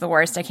 Marianne's the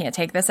worst, I can't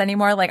take this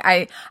anymore. Like,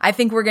 I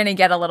think we're going to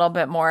get a little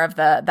bit more of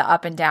the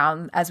up and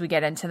down as we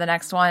get into the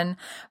next one.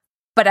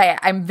 But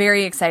I'm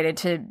very excited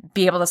to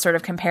be able to sort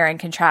of compare and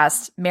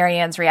contrast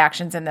Marianne's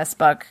reactions in this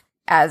book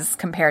as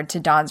compared to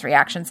Dawn's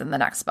reactions in the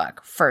next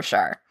book, for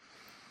sure.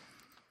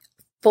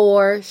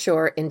 For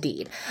sure,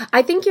 indeed.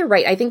 I think you're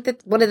right. I think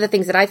that one of the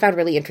things that I found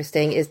really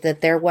interesting is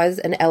that there was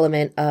an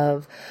element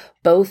of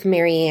both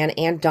Marianne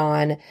and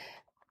Dawn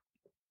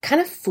kind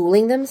of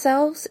fooling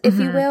themselves, if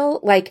you will.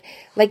 Like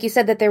you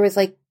said, that there was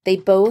like, they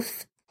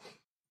both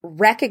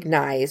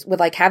recognize,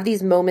 would like have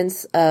these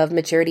moments of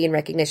maturity and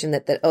recognition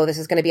that oh, this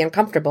is going to be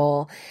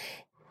uncomfortable.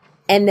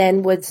 And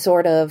then would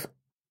sort of,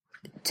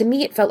 to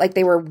me, it felt like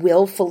they were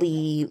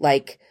willfully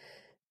like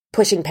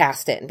pushing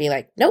past it and be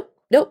like, nope,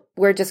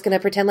 we're just going to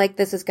pretend like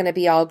this is going to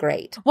be all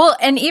great. Well,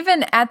 and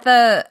even at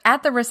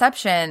the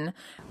reception,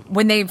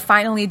 when they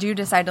finally do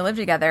decide to live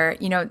together,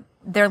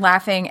 they're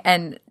laughing,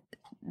 and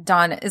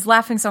Dawn is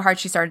laughing so hard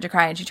she started to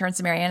cry, and she turns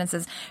to Marianne and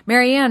says,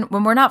 Marianne,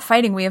 when we're not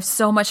fighting, we have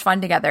so much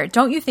fun together.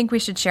 Don't you think we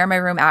should share my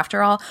room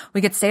after all?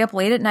 We could stay up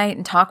late at night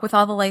and talk with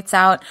all the lights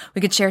out.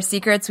 We could share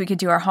secrets. We could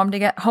do our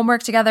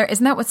homework together.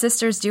 Isn't that what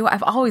sisters do?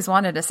 I've always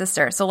wanted a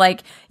sister. So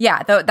like,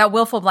 yeah, that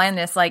willful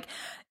blindness, like,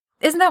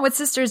 isn't that what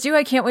sisters do?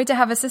 I can't wait to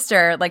have a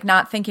sister. Like,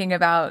 not thinking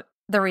about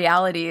the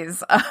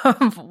realities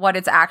of what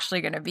it's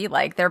actually going to be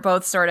like. They're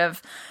both sort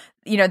of,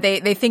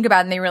 they think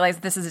about it and they realize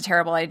this is a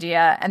terrible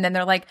idea. And then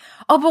they're like,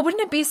 oh, but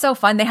wouldn't it be so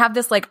fun? They have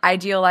this like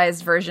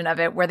idealized version of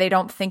it where they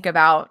don't think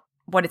about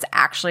what it's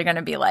actually going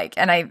to be like.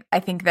 And I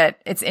think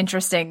that it's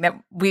interesting that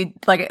we,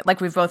 like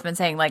we've both been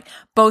saying, like,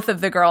 both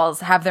of the girls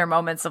have their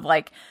moments of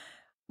like,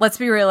 let's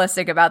be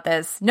realistic about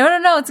this. No,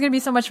 it's going to be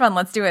so much fun.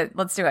 Let's do it.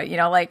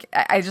 Like,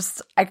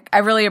 I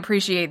really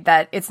appreciate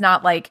that it's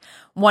not like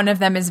one of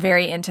them is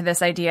very into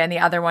this idea and the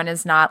other one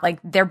is not. Like,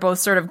 they're both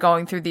sort of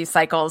going through these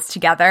cycles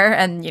together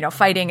and,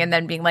 fighting and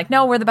then being like,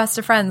 no, we're the best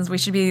of friends. We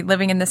should be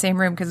living in the same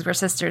room because we're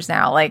sisters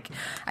now. Like,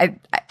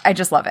 I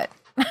just love it.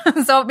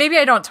 So maybe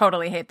I don't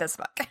totally hate this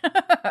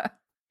book.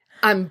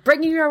 I'm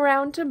bringing you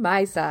around to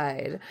my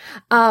side.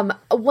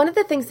 One of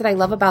the things that I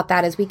love about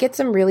that is we get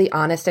some really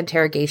honest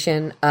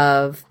interrogation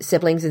of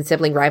siblings and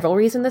sibling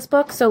rivalries in this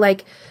book. So,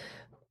 like,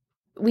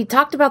 we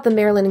talked about the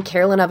Marilyn and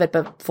Carolyn of it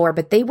before,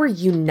 but they were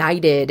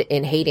united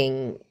in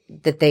hating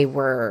that they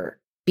were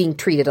being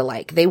treated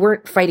alike. They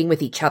weren't fighting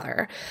with each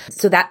other.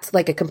 So that's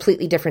like a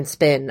completely different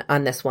spin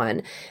on this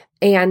one.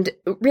 And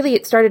really,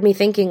 it started me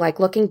thinking, like,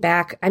 looking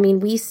back, I mean,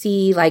 we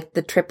see like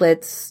the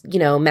triplets, you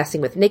know,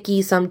 messing with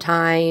Nikki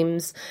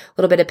sometimes, a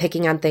little bit of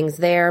picking on things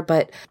there,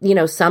 but, you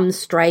know, some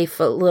strife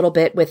a little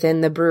bit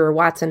within the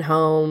Brewer-Watson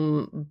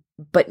home,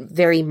 but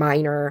very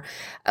minor.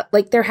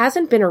 Like, there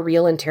hasn't been a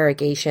real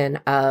interrogation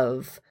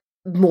of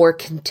more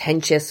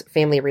contentious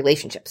family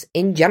relationships.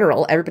 In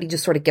general, everybody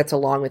just sort of gets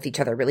along with each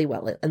other really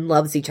well and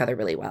loves each other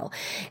really well.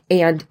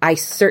 And I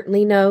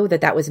certainly know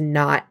that that is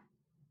not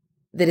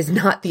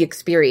the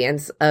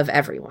experience of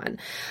everyone.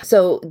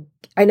 So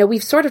I know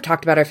we've sort of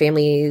talked about our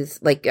families,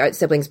 like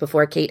siblings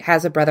before. Kate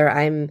has a brother.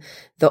 I'm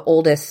the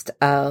oldest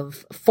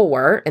of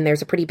 4, and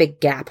there's a pretty big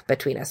gap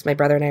between us. My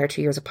brother and I are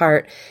 2 years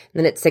apart, and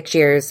then it's 6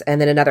 years, and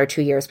then another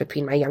 2 years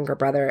between my younger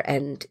brother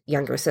and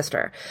younger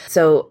sister.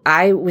 So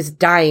I was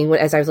dying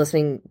as I was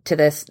listening to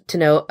this to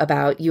know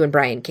about you and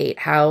Brian, Kate.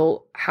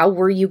 How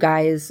were you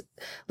guys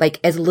like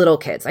as little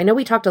kids? I know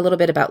we talked a little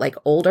bit about like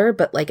older,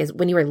 but like as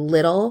when you were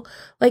little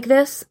like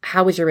this,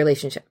 how was your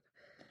relationship?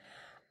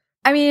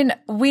 I mean,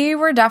 we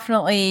were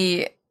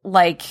definitely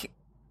like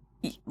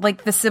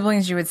the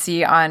siblings you would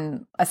see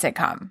on a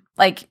sitcom.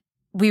 Like,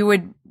 we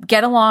would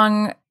get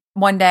along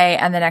one day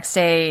and the next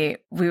day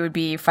we would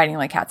be fighting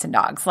like cats and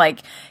dogs. Like,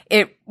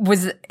 it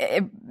was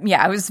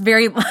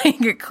very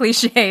like a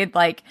cliched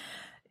like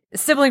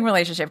sibling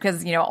relationship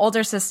because, you know,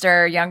 older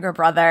sister, younger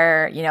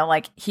brother, you know,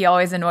 like he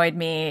always annoyed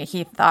me.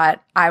 He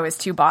thought I was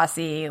too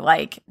bossy,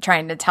 like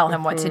trying to tell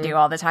him what to do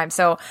all the time.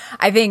 So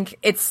I think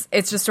it's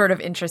just sort of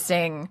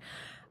interesting,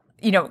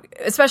 you know,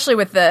 especially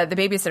with the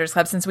Babysitters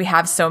Club, since we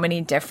have so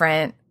many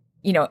different,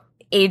 you know,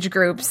 age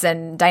groups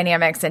and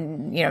dynamics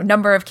and, you know,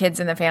 number of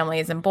kids in the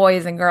families and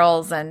boys and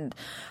girls and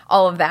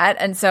all of that.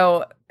 And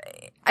so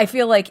I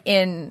feel like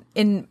in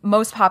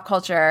most pop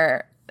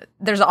culture,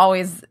 there's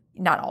always,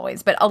 not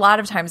always, but a lot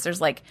of times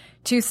there's like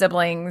 2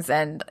 siblings.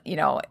 And, you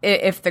know,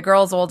 if the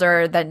girl's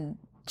older, then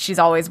she's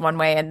always one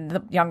way and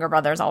the younger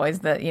brother's always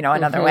the, you know,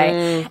 another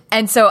way.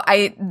 And so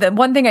the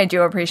one thing I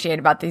do appreciate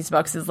about these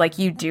books is like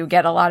you do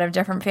get a lot of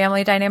different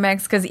family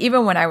dynamics, because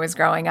even when I was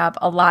growing up,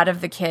 a lot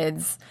of the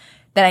kids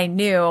that I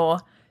knew,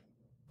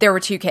 there were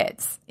 2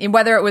 kids, and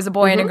whether it was a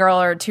boy and a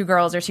girl or 2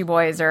 girls or 2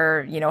 boys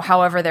or, you know,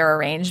 however they're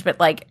arranged, but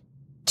like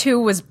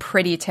 2 was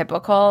pretty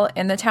typical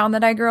in the town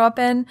that I grew up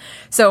in.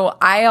 So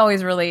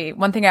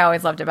one thing I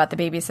always loved about the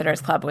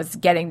Babysitters Club was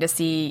getting to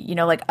see, you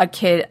know, like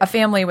a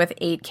family with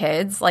 8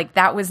 kids. Like,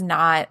 that was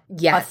not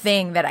a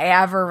thing that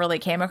I ever really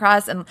came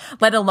across, and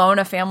let alone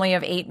a family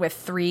of 8 with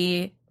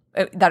 3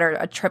 that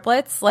are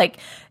triplets. Like,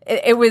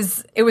 it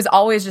was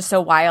always just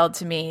so wild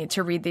to me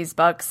to read these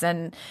books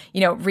and,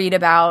 you know, read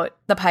about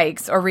the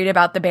Pikes or read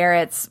about the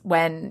Barretts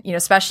when, you know,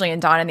 especially in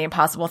Dawn and the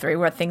Impossible 3,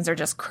 where things are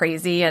just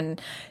crazy and,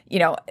 you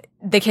know,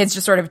 the kids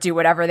just sort of do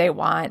whatever they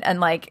want. And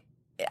like,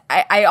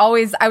 I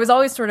was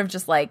always sort of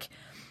just like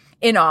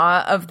in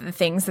awe of the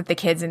things that the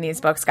kids in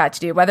these books got to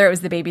do, whether it was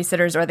the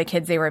babysitters or the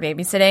kids they were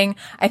babysitting.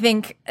 I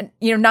think,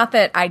 you know, not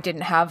that I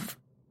didn't have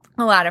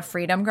a lot of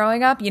freedom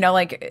growing up, you know,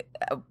 like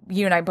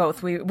you and I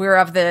both, we were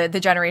of the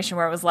generation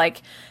where it was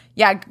like,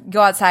 yeah,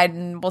 go outside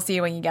and we'll see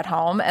you when you get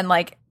home. And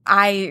like,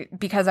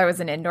 because I was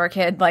an indoor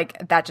kid,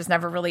 like that just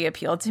never really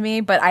appealed to me,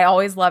 but I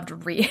always loved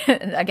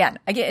again,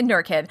 I get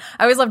indoor kid.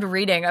 I always loved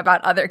reading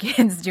about other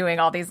kids doing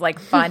all these like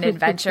fun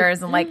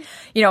adventures and like,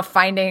 you know,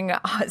 finding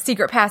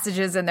secret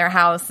passages in their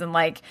house and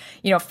like,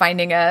 you know,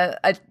 finding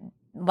a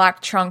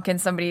locked trunk in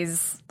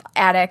somebody's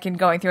attic and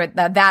going through it.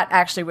 That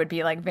actually would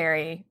be like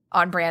very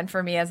on brand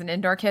for me as an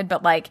indoor kid.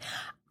 But like,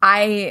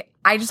 I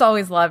just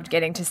always loved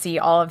getting to see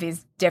all of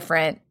these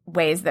different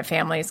ways that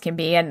families can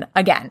be. And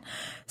again,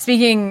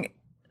 speaking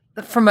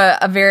from a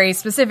very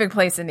specific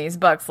place in these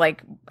books,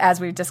 like as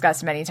we've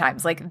discussed many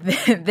times, like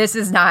this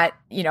is not,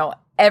 you know,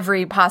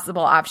 every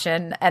possible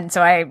option. And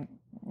so I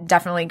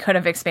definitely could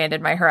have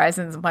expanded my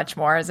horizons much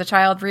more as a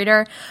child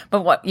reader.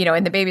 But what, you know,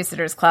 in the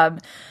Babysitters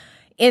Club,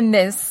 in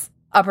this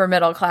upper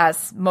middle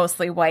class,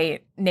 mostly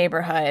white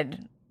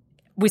neighborhood,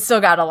 we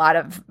still got a lot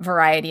of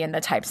variety in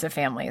the types of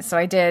families. So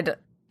I did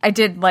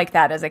like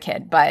that as a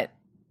kid, but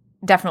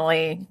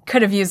definitely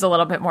could have used a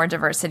little bit more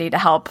diversity to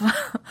help,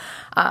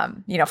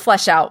 you know,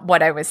 flesh out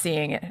what I was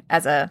seeing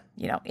as a,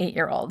 you know,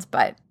 8-year-old.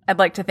 But I'd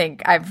like to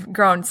think I've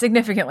grown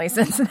significantly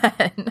since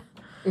then.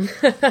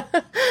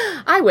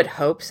 I would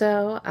hope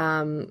so.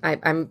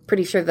 I'm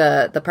pretty sure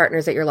the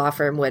partners at your law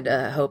firm would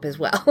hope as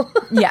well.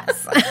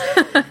 Yes,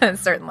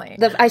 certainly.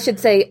 I should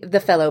say the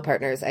fellow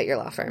partners at your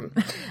law firm.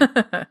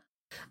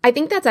 I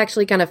think that's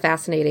actually kind of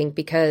fascinating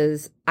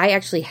because I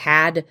actually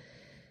had,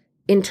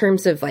 in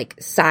terms of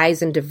like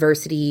size and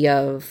diversity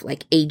of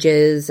like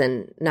ages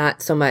and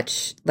not so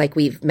much like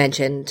we've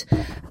mentioned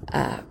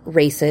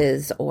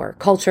races or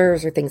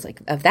cultures or things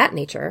like of that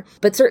nature,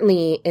 but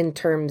certainly in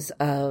terms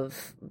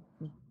of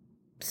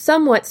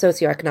somewhat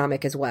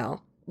socioeconomic as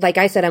well. like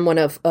I said, I'm one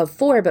of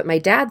 4, but my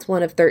dad's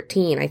one of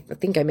 13. I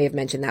think I may have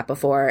mentioned that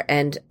before.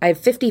 And I have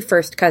 50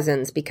 first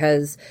cousins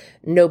because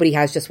nobody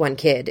has just one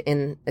kid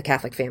in a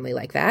Catholic family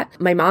like that.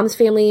 My mom's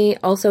family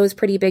also is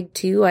pretty big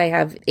too. I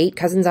have 8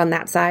 cousins on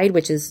that side,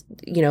 which is,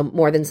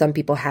 more than some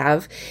people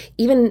have.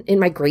 Even in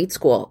my grade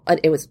school,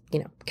 it was,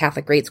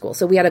 Catholic grade school.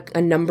 So we had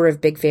a number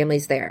of big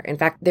families there. In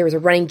fact, there was a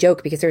running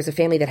joke because there was a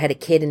family that had a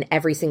kid in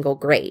every single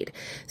grade.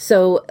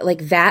 So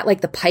like that,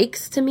 like the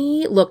Pikes to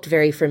me looked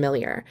very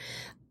familiar.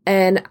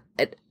 And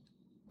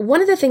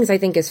one of the things I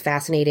think is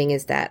fascinating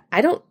is that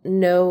I don't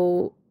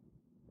know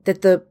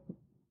that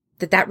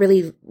that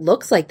really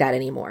looks like that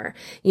anymore.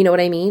 You know what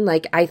I mean?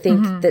 Like, I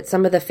think that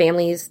some of the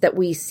families that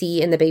we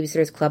see in the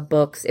Babysitters Club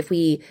books,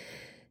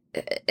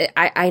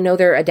 I know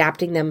they're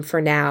adapting them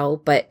for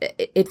now, but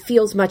it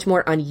feels much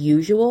more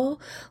unusual.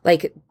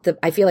 Like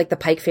I feel like the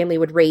Pike family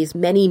would raise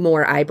many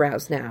more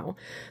eyebrows now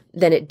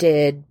than it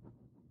did,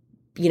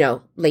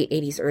 late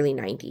 80s, early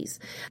 90s.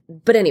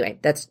 But anyway,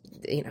 that's,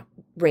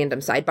 random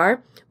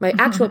sidebar. My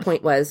actual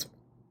point was,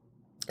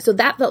 so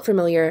that felt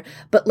familiar,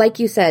 but like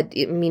you said,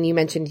 I mean, you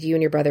mentioned you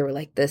and your brother were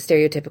like the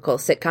stereotypical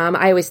sitcom.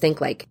 I always think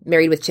like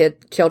Married with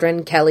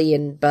Children, Kelly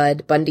and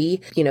Bud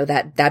Bundy,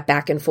 that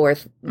back and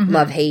forth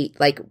love hate,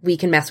 like we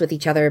can mess with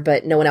each other,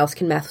 but no one else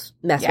can mess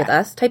with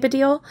us type of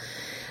deal.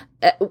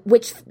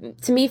 Which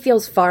to me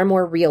feels far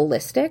more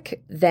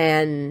realistic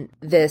than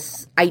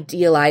this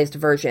idealized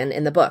version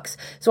in the books.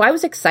 So I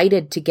was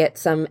excited to get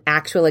some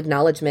actual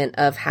acknowledgement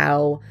of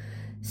how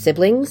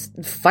siblings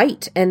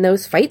fight, and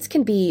those fights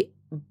can be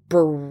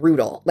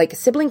brutal. Like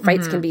sibling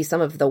fights can be some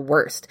of the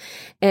worst,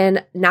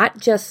 and not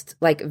just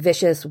like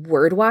vicious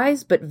word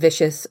wise, but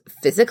vicious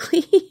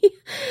physically,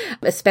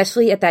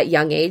 especially at that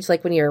young age.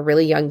 Like when you're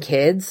really young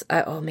kids,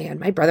 oh man,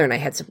 my brother and I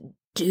had some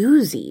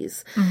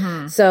doozies.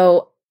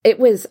 So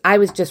I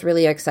was just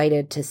really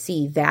excited to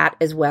see that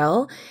as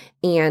well.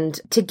 And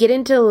to get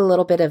into a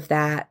little bit of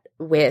that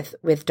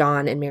with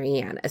Dawn and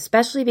Marianne,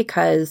 especially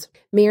because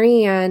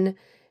Marianne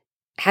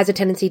has a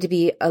tendency to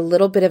be a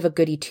little bit of a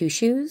goody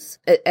two-shoes.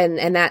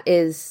 And that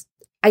is,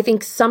 I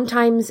think,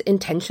 sometimes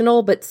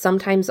intentional, but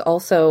sometimes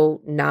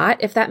also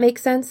not, if that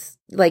makes sense.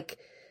 Like,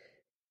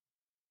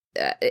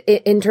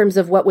 in terms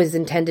of what was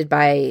intended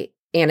by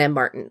Anna M.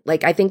 Martin.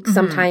 Like, I think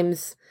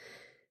sometimes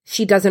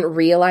she doesn't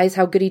realize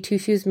how goody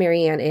two-shoes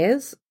Marianne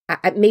is.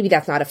 Maybe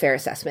that's not a fair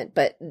assessment,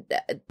 but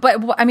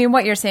I mean,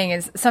 what you're saying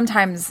is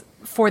sometimes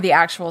for the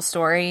actual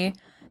story,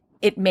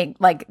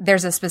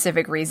 there's a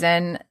specific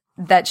reason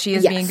that she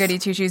is being goody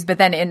two-shoes, but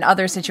then in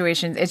other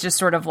situations, it's just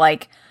sort of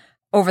like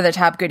over the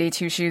top goody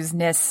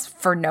two-shoes-ness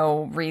for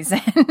no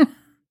reason.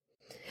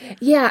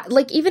 Yeah,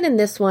 like even in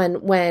this one,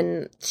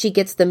 when she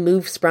gets the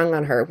move sprung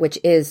on her, which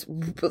is,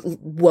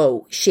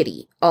 whoa,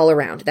 shitty all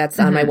around. That's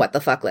on my what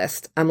the fuck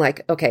list. I'm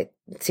like, okay,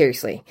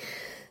 seriously.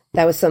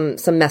 That was some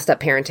messed up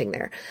parenting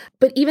there.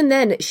 But even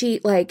then, she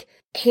like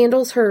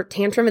handles her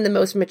tantrum in the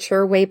most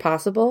mature way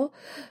possible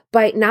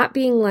by not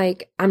being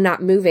like, I'm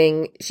not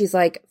moving. She's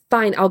like,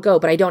 fine, I'll go,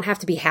 but I don't have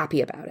to be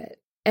happy about it.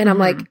 And I'm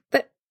like,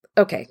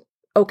 okay.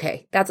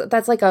 That's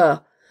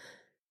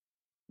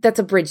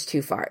a bridge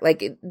too far.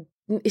 Like,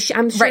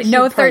 I'm sure right.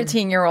 No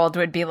 13-year-old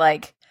would be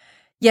like,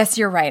 yes,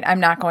 you're right. I'm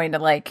not going to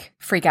like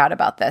freak out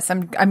about this.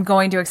 I'm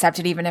going to accept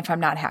it even if I'm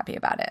not happy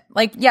about it.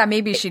 Like, yeah,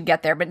 maybe she'd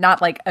get there, but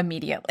not like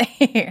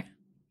immediately.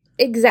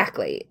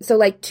 Exactly. So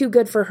like too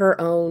good for her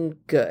own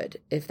good,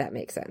 if that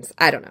makes sense.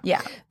 I don't know.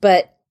 Yeah.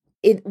 But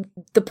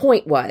the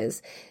point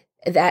was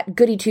that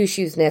goody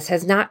two-shoes-ness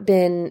has not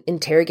been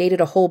interrogated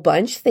a whole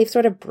bunch. They've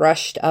sort of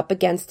brushed up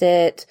against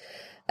it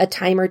a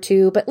time or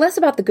two, but less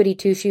about the goody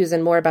two-shoes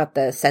and more about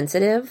the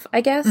sensitive,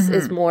 I guess,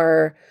 is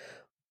more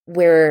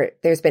where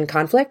there's been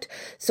conflict.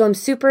 So I'm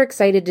super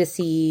excited to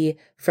see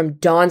from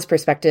Dawn's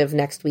perspective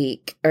next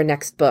week or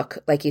next book,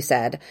 like you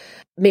said,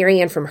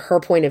 Marianne from her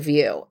point of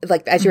view.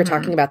 Like as you were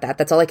talking about that,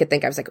 that's all I could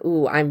think. I was like,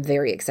 ooh, I'm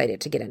very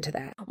excited to get into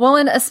that. Well,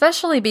 and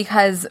especially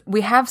because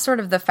we have sort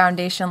of the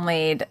foundation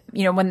laid,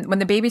 when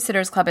the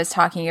Babysitters Club is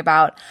talking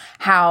about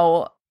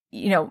how,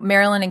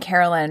 Marilyn and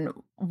Carolyn,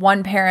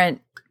 one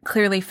parent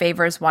clearly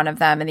favors one of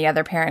them and the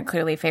other parent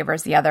clearly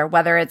favors the other,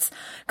 whether it's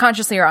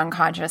consciously or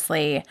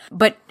unconsciously.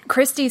 But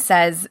Christy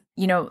says,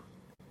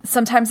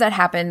 sometimes that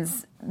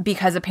happens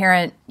because a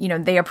parent,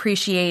 they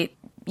appreciate,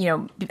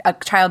 a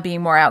child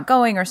being more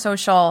outgoing or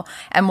social,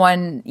 and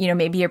one,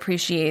 maybe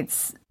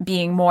appreciates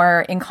being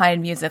more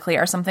inclined musically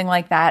or something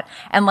like that.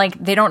 And like,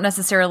 they don't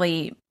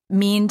necessarily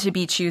mean to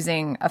be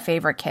choosing a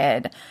favorite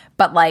kid,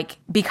 but like,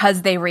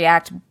 because they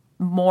react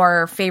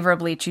more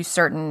favorably to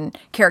certain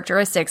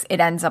characteristics, it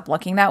ends up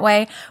looking that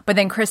way. But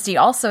then Christy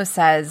also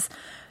says,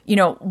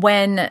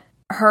 when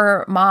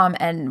her mom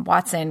and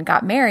Watson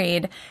got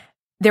married,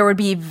 there would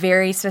be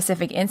very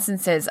specific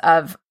instances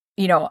of,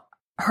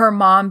 her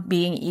mom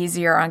being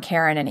easier on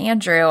Karen and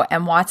Andrew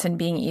and Watson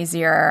being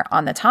easier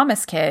on the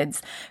Thomas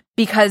kids,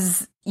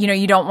 because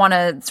you don't want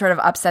to sort of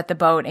upset the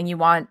boat and you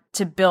want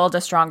to build a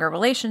stronger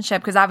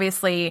relationship. Because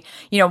obviously,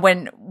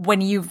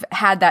 when you've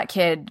had that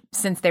kid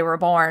since they were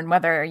born,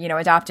 whether,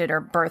 adopted or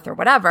birth or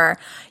whatever,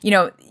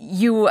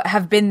 you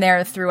have been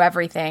there through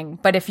everything.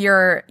 But if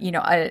you're,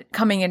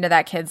 coming into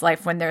that kid's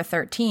life when they're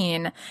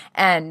 13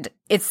 and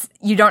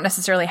you don't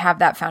necessarily have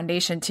that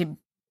foundation to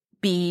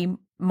be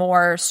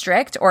more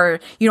strict, or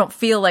you don't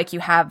feel like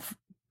you have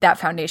that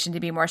foundation to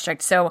be more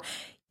strict. So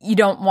you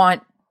don't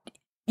want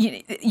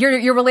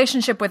your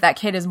relationship with that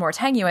kid is more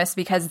tenuous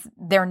because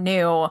they're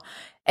new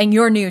and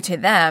you're new to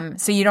them.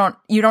 So you don't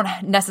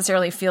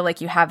necessarily feel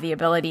like you have the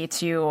ability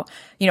to,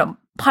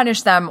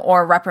 punish them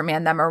or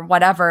reprimand them or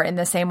whatever in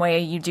the same way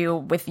you do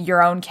with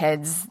your own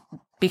kids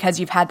because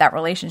you've had that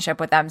relationship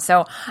with them.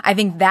 So I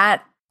think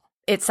that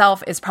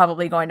itself is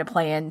probably going to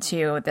play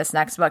into this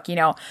next book.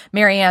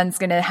 Marianne's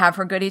going to have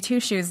her goody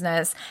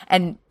two-shoesness,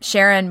 and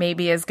Sharon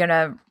maybe is going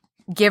to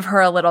give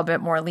her a little bit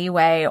more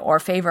leeway or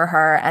favor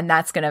her, and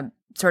that's going to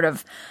sort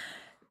of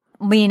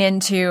lean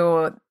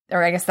into,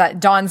 or I guess that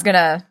Dawn's going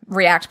to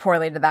react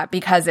poorly to that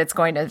because it's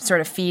going to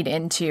sort of feed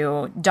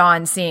into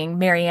Dawn seeing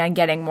Marianne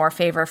getting more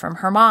favor from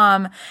her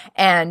mom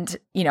and,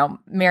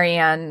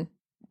 Marianne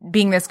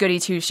being this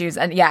goody two-shoes.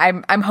 And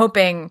yeah, I'm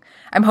hoping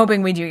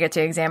we do get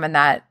to examine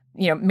that,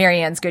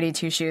 Marianne's goody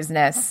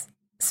two-shoesness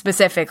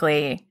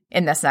specifically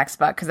in this next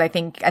book. Cause I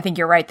think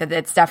you're right that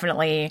it's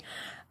definitely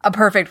a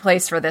perfect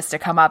place for this to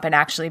come up and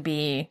actually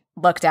be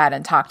looked at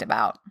and talked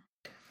about.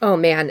 Oh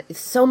man,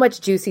 so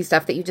much juicy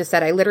stuff that you just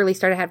said. I literally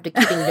started having to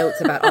keeping notes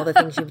about all the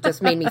things you've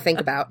just made me think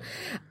about.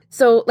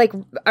 So like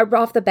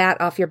off the bat,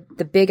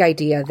 the big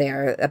idea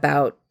there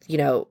about,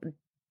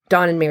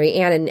 Dawn and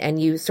Marianne,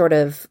 and you sort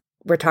of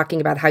were talking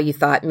about how you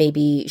thought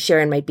maybe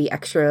Sharon might be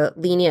extra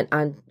lenient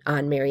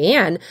on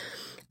Marianne.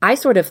 I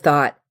sort of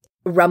thought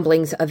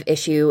rumblings of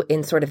issue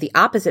in sort of the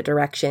opposite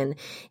direction,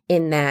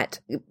 in that,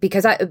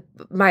 because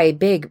my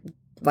big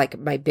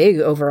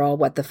overall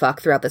what the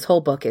fuck throughout this whole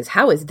book is,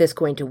 how is this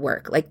going to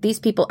work? Like, these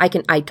people, I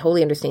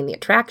totally understand the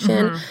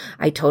attraction.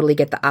 Mm-hmm. I totally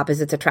get the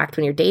opposites attract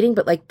when you're dating,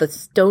 but like the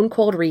stone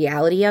cold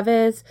reality of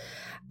it is,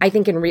 I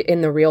think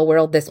in the real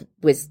world, this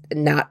is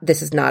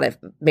not a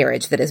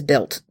marriage that is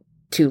built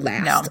to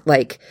last. No.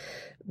 Like,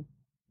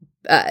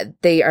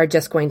 they are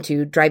just going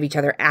to drive each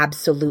other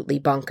absolutely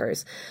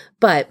bonkers.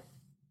 But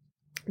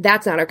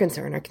that's not our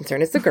concern. Our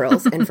concern is the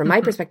girls. And from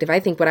my perspective, I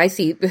think what I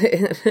see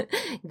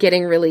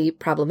getting really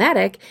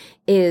problematic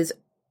is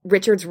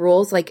Richard's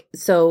rules. Like,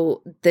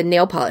 so the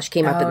nail polish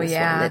came up in this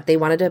one, that they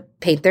wanted to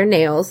paint their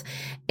nails.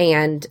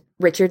 And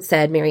Richard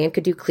said Marianne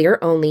could do clear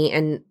only.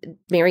 And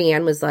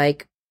Marianne was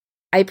like,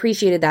 I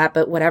appreciated that,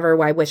 but whatever,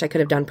 I wish I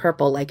could have done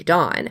purple like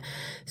Dawn.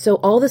 So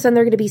all of a sudden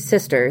they're going to be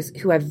sisters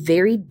who have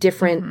very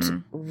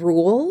different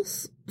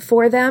rules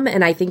for them.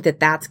 And I think that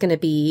that's going to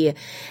be,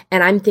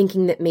 and I'm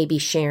thinking that maybe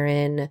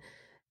Sharon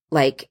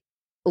like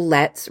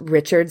lets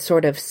Richard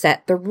sort of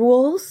set the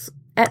rules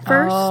at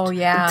first. Oh,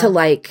 yeah. To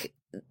like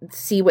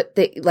see what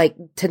they like,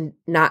 to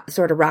not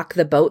sort of rock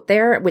the boat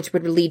there, which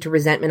would lead to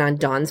resentment on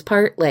Dawn's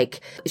part. Like,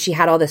 she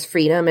had all this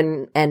freedom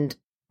and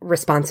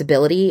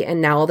responsibility,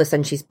 and now all of a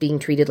sudden she's being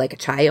treated like a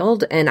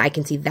child, and I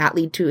can see that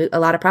lead to a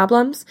lot of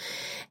problems.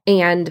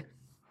 And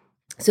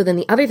so then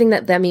the other thing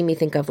that made me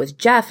think of was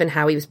Jeff and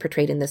how he was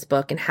portrayed in this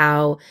book, and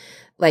how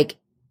like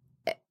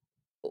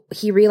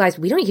he realized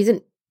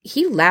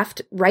he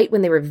left right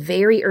when they were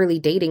very early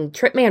dating.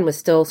 Tripman was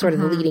still sort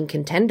of the leading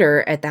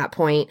contender at that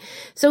point.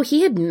 So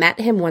he had met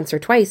him once or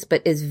twice,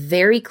 but is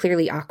very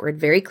clearly awkward,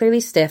 very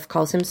clearly stiff,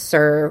 calls him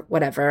sir,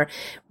 whatever.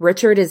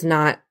 Richard is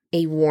not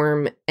a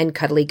warm and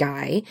cuddly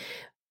guy.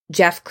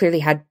 Jeff clearly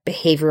had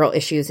behavioral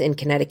issues in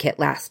Connecticut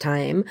last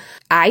time.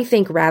 I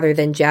think rather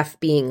than Jeff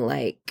being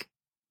like,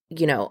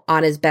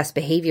 on his best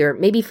behavior,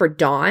 maybe for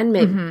Dawn,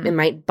 it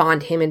might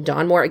bond him and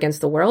Dawn more against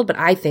the world. But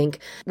I think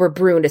we're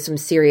brewing to some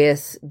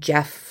serious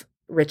Jeff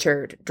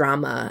Richard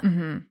drama.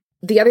 Mm-hmm.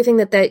 The other thing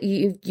that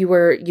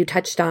you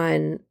touched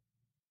on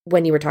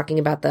when you were talking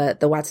about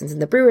the Watsons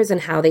and the Brewers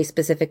and how they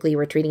specifically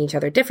were treating each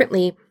other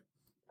differently,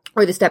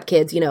 or the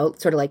stepkids,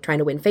 sort of like trying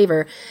to win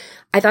favor.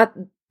 I thought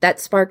that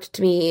sparked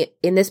to me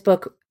in this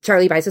book,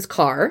 Charlie buys his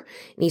car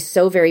and he's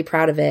so very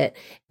proud of it,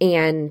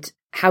 and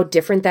how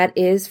different that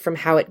is from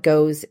how it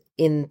goes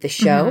in the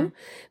show.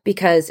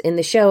 Because in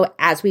the show,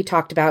 as we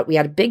talked about, we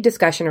had a big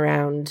discussion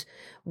around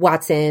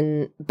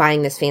Watson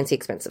buying this fancy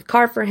expensive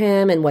car for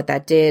him and what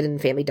that did and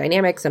family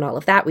dynamics and all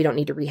of that. We don't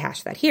need to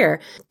rehash that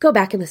here. Go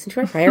back and listen to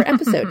our prior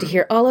episode to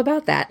hear all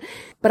about that.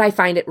 But I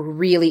find it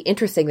really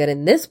interesting that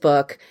in this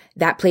book,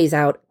 that plays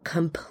out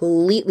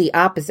completely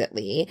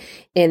oppositely,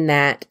 in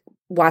that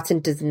Watson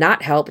does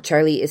not help.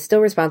 Charlie is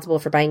still responsible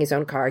for buying his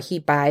own car. He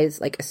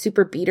buys like a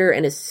super beater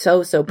and is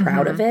so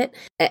proud of it.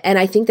 And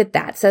I think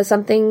that says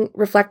something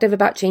reflective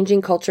about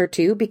changing culture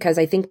too, because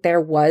I think there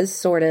was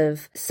sort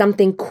of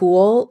something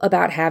cool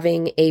about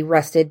having a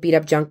rusted, beat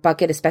up junk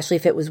bucket, especially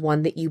if it was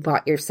one that you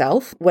bought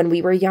yourself when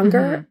we were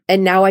younger.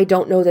 And now I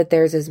don't know that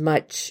there's as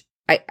much,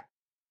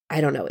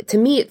 I don't know. To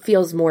me, it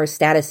feels more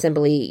status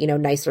symbol-y,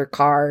 nicer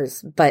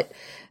cars, but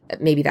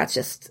Maybe that's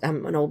just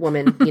an old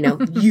woman,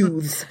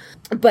 youths.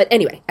 But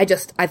anyway, I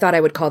thought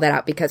I would call that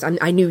out because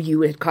I knew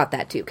you had caught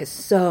that too, because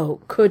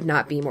so could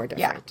not be more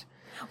different.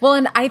 Yeah. Well,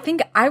 and I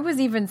think I was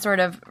even sort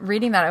of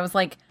reading that. I was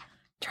like,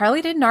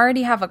 Charlie didn't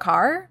already have a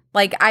car?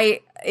 Like,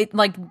 it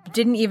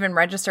didn't even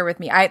register with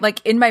me.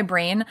 In my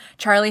brain,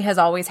 Charlie has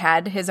always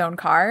had his own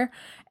car,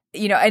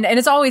 and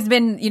it's always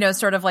been,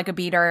 sort of like a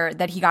beater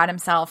that he got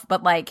himself.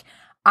 But like,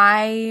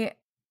 I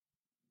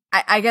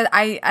guess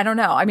I don't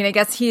know. I mean, I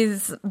guess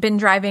he's been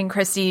driving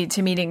Christy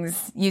to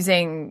meetings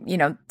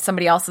using,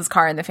 somebody else's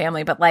car in the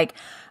family. But like,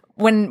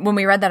 when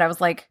we read that, I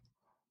was like,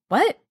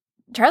 what?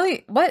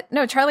 Charlie, what?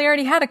 No, Charlie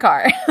already had a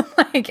car.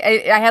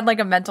 I had like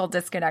a mental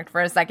disconnect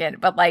for a second,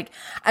 but like,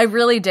 I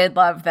really did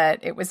love that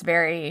it was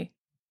very,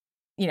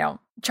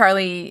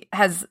 Charlie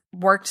has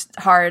worked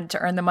hard to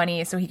earn the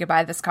money so he could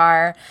buy this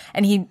car,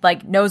 and he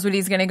like knows what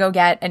he's going to go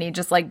get, and he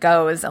just like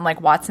goes, and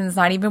like Watson's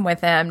not even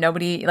with him.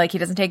 Nobody, like, he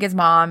doesn't take his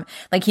mom,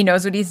 like he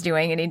knows what he's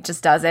doing and he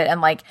just does it.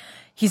 And like,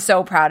 he's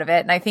so proud of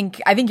it. And I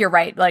think you're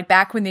right. Like,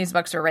 back when these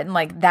books were written,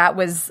 like, that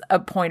was a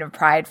point of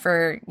pride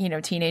for,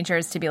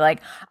 teenagers to be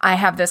like, I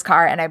have this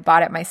car and I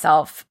bought it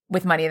myself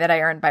with money that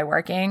I earned by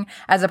working,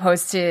 as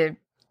opposed to,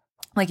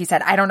 like you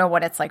said, I don't know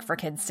what it's like for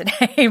kids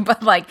today,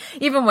 but like,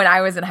 even when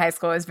I was in high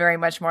school, it was very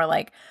much more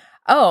like,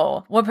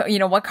 oh,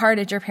 what car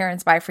did your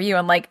parents buy for you?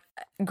 And like,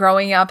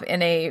 growing up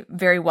in a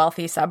very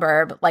wealthy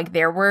suburb, like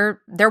there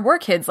were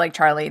kids like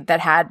Charlie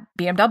that had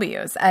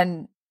BMWs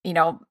and,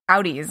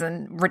 Audis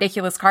and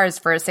ridiculous cars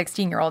for a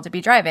 16-year-old to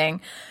be driving.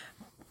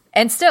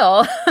 And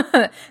still,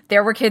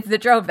 there were kids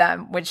that drove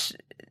them, which,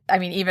 I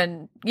mean,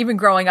 even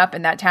growing up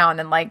in that town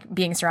and like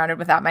being surrounded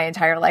with that my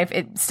entire life,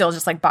 it still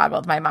just like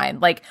boggled my mind.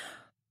 Like,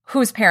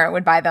 whose parent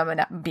would buy them a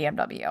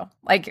BMW?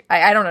 Like,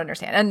 I don't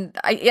understand. And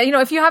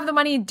if you have the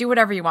money, do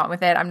whatever you want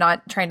with it. I'm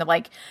not trying to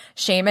like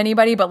shame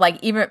anybody, but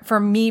like, even for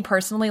me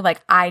personally, like,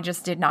 I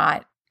just did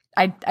not,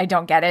 I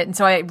don't get it. And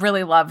so I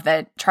really love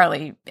that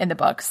Charlie in the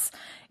books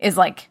is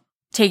like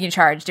taking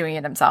charge, doing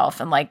it himself,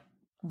 and like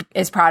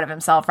is proud of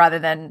himself rather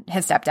than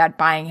his stepdad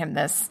buying him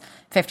this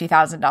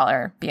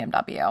 $50,000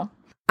 BMW.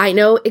 I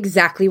know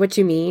exactly what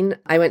you mean.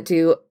 I went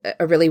to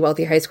a really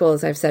wealthy high school,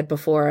 as I've said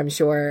before, I'm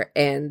sure.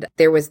 And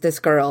there was this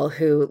girl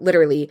who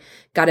literally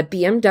got a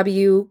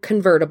BMW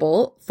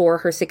convertible for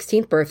her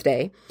 16th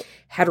birthday,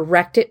 had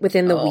wrecked it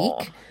within the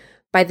week.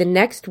 By the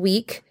next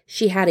week,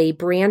 she had a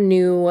brand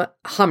new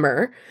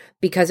Hummer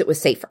because it was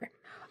safer.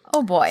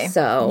 Oh boy.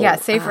 So yeah,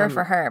 safer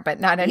for her, but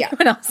not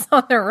anyone else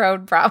on the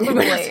road,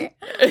 probably.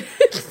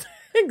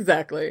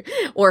 Exactly.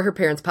 Or her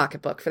parents'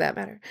 pocketbook, for that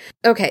matter.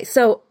 Okay,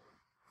 so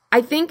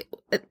I think,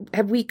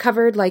 have we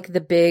covered like the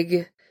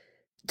big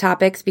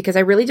topics? Because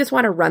I really just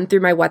want to run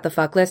through my what the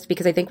fuck list,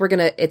 because I think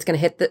it's gonna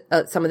hit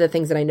some of the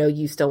things that I know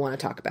you still want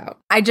to talk about.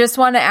 I just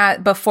want to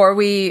add, before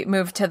we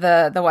move to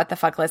the what the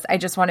fuck list, I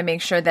just want to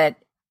make sure that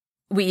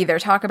we either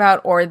talk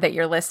about or that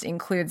your list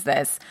includes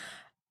this.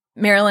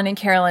 Marilyn and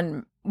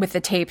Carolyn with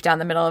the tape down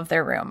the middle of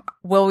their room.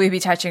 Will we be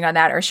touching on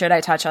that, or should I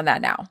touch on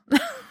that now?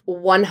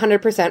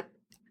 100%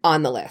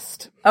 on the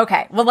list.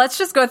 Okay. Well, let's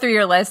just go through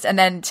your list, and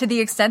then to the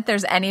extent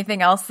there's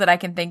anything else that I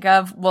can think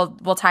of,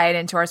 we'll tie it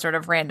into our sort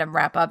of random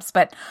wrap-ups.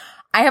 But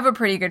I have a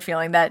pretty good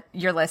feeling that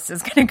your list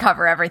is going to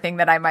cover everything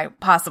that I might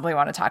possibly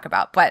want to talk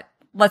about. But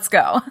let's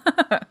go.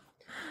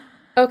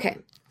 Okay.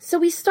 So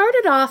we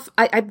started off,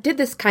 I did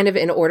this kind of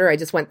in order. I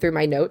just went through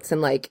my notes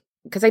and like,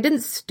 because it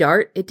didn't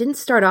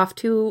start off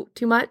too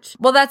much.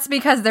 Well, that's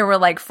because there were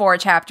like 4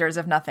 chapters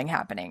of nothing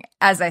happening,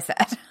 as I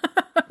said.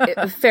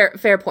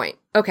 Fair point.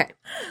 Okay.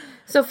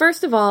 So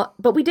first of all,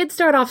 but we did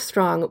start off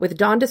strong with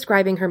Dawn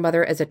describing her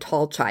mother as a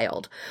tall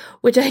child,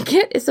 which I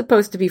get is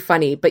supposed to be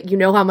funny, but you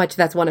know how much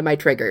that's one of my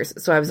triggers.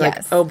 So I was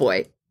like, oh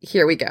boy,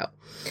 here we go.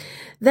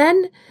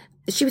 Then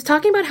she was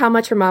talking about how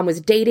much her mom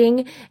was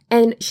dating,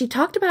 and she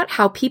talked about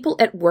how people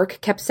at work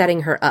kept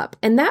setting her up.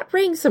 And that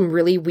rang some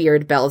really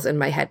weird bells in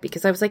my head,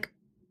 because I was like,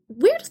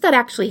 where does that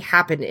actually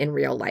happen in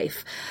real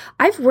life?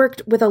 I've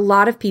worked with a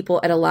lot of people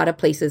at a lot of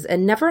places,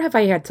 and never have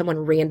I had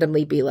someone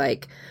randomly be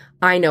like,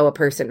 I know a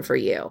person for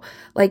you.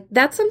 Like,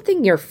 that's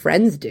something your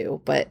friends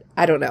do, but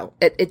I don't know.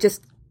 It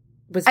just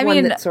was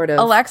that sort of...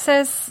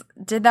 Alexis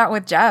did that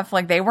with Jeff.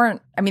 Like, they were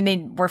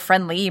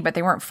friendly, but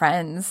they weren't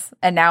friends.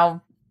 And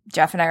now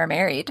Jeff and I are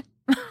married.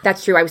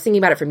 That's true. I was thinking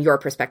about it from your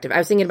perspective. I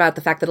was thinking about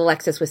the fact that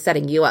Alexis was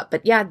setting you up.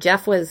 But yeah,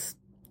 Jeff was...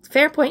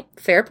 Fair point.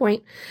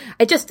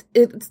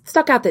 It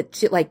stuck out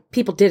that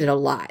people did it a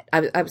lot.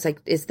 I was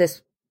like, is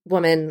this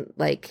woman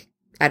like,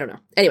 I don't know.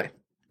 Anyway,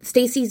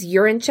 Stacy's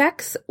urine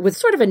checks was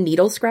sort of a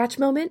needle scratch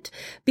moment,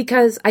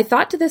 because I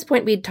thought to this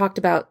point we'd talked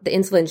about the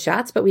insulin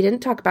shots, but we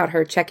didn't talk about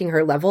her checking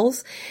her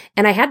levels.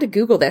 And I had to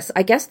Google this.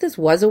 I guess this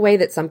was a way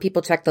that some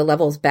people checked the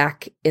levels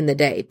back in the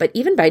day, but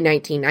even by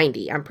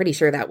 1990, I'm pretty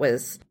sure that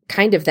was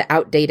kind of the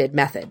outdated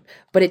method,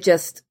 but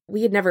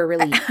we had never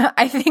really...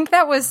 I think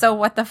that was so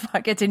what the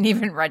fuck, it didn't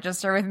even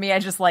register with me. I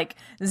just like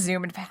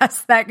zoomed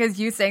past that, because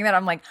you saying that,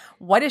 I'm like,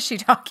 what is she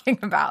talking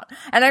about?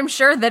 And I'm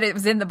sure that it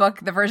was in the book,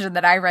 the version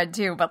that I read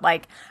too, but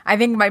like, I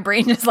think my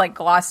brain just like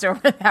glossed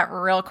over that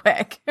real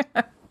quick.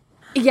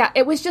 Yeah,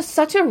 it was just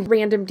such a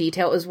random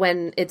detail. It was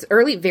when it's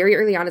very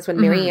early on. It's when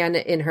Marianne,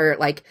 in her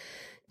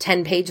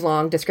 10-page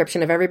long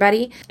description of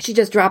everybody, she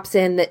just drops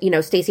in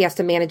that, Stacey has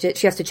to manage it.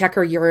 She has to check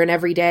her urine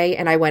every day.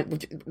 And I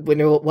went,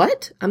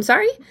 what? I'm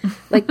sorry?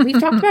 We've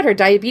talked about her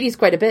diabetes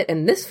quite a bit,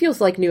 and this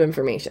feels like new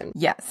information.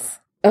 Yes.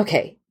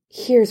 Okay,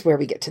 here's where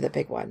we get to the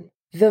big one.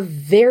 The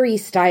very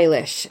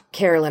stylish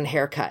Carolyn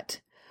haircut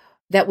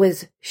that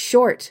was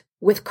short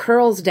with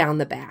curls down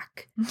the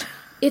back.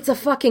 It's a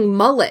fucking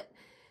mullet.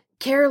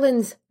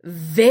 Carolyn's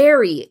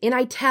very, in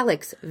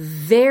italics,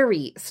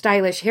 very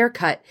stylish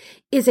haircut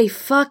is a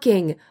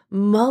fucking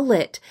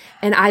mullet.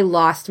 And I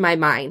lost my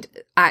mind.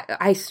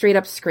 I straight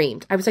up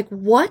screamed. I was like,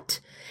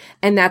 what?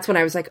 And that's when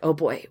I was like, oh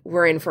boy,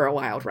 we're in for a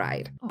wild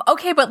ride.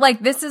 Okay, but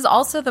this is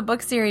also the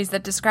book series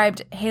that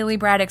described Haley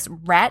Braddock's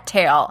rat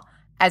tail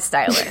as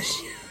stylish.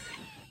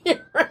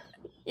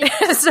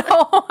 So,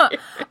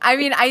 I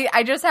mean,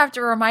 I just have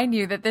to remind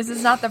you that this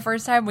is not the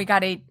first time we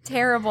got a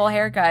terrible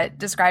haircut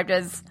described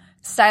as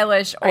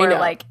stylish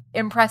or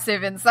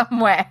impressive in some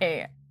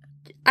way.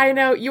 I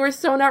know, you were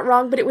so not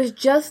wrong, but it was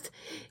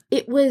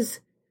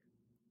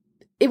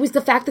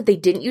the fact that they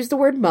didn't use the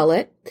word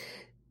mullet.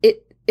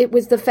 It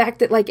was the fact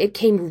that it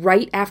came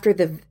right after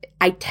the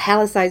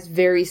italicized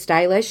very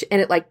stylish,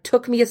 and it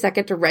took me a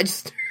second to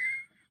register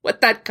what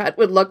that cut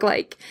would look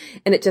like.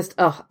 And it just,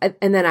 and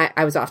then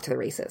I was off to the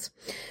races.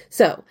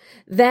 So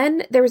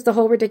then there was the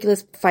whole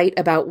ridiculous fight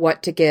about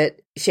what to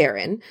get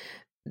Sharon.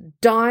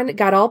 Dawn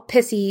got all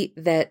pissy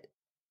that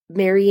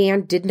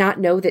Marianne did not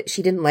know that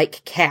she didn't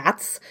like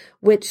cats,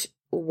 which,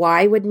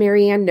 why would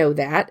Marianne know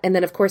that? And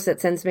then, of course, that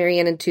sends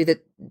Marianne into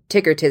the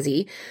Tigger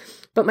tizzy.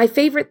 But my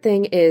favorite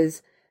thing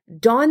is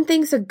Dawn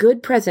thinks a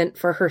good present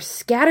for her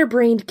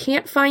scatterbrained,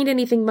 can't find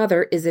anything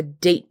mother is a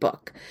date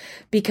book,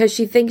 because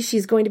she thinks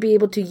she's going to be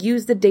able to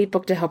use the date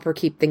book to help her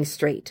keep things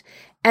straight.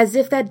 As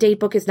if that date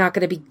book is not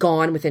going to be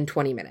gone within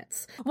 20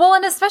 minutes. Well,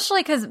 and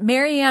especially because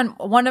Marianne,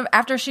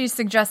 after she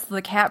suggests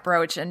the cat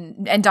brooch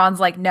and Dawn's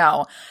like,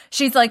 no,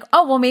 she's like,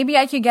 oh, well, maybe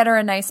I could get her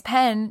a nice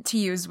pen to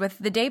use with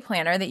the day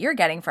planner that you're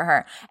getting for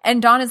her. And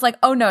Dawn is like,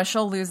 oh no,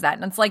 she'll lose that.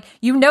 And it's like,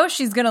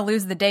 she's going to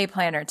lose the day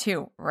planner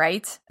too,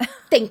 right?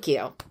 Thank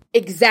you.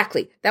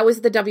 Exactly. That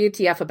was the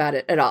WTF about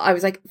it at all. I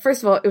was like,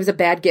 first of all, it was a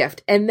bad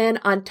gift. And then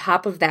on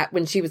top of that,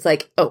 when she was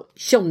like, oh,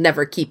 she'll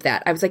never keep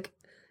that, I was like,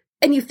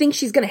 and you think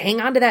she's going to hang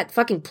on to that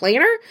fucking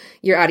planner?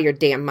 You're out of your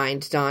damn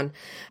mind, Dawn.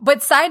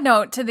 But side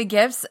note to the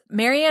gifts,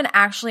 Marianne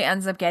actually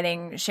ends up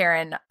getting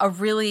Sharon a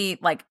really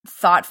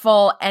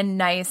thoughtful and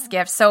nice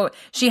gift. So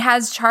she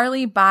has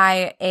Charlie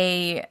buy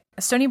a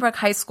Stony Brook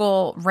High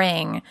School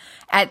ring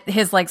at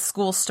his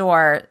school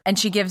store, and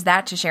she gives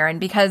that to Sharon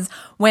because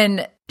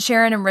when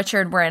Sharon and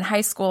Richard were in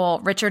high school,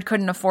 Richard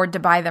couldn't afford to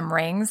buy them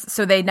rings,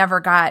 so they never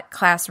got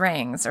class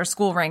rings or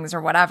school rings or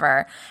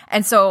whatever.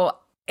 And so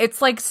it's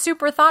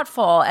super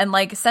thoughtful and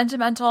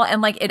sentimental,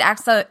 and it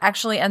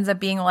actually ends up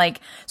being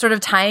sort of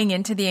tying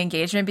into the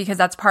engagement, because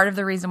that's part of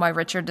the reason why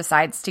Richard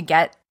decides to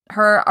get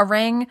her a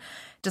ring,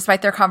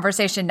 despite their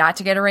conversation not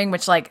to get a ring,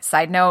 which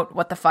side note,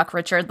 what the fuck,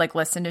 Richard,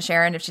 listen to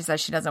Sharon if she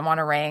says she doesn't want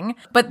a ring.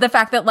 But the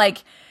fact that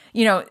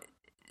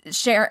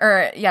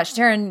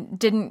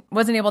Sharon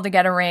wasn't able to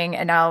get a ring,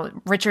 and now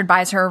Richard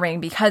buys her a ring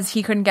because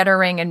he couldn't get a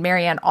ring, and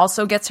Marianne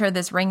also gets her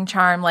this ring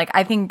charm.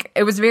 I think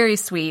it was very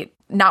sweet,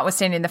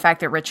 notwithstanding the fact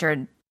that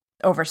Richard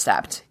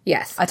overstepped.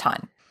 Yes. A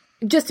ton.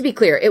 Just to be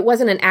clear, it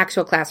wasn't an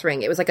actual class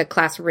ring. It was a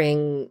class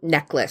ring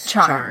necklace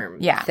charm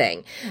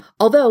thing.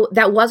 Although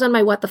that was on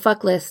my what the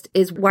fuck list,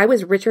 is why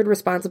was Richard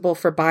responsible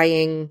for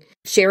buying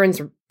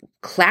Sharon's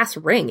class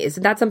ring?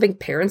 Isn't that something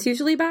parents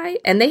usually buy?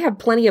 And they have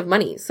plenty of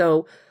money.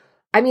 So,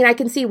 I mean, I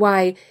can see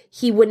why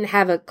he wouldn't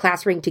have a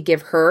class ring to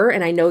give her.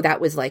 And I know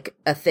that was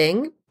a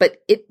thing,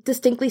 but it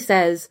distinctly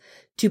says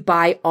to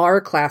buy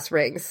our class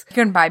rings. You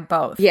can buy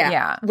both.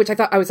 Yeah. Which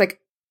I was like,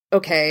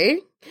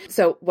 okay.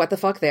 So what the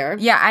fuck there?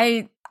 Yeah,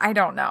 I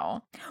don't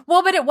know.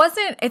 Well, but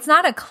it's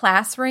not a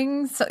class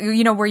ring, so,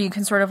 where you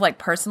can sort of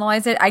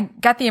personalize it. I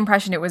got the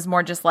impression it was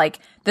more just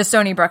the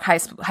Stony Brook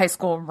high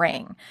school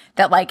ring,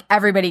 that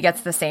everybody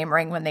gets the same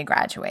ring when they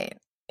graduate,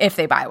 if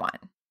they buy one.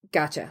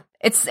 Gotcha.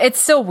 It's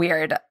still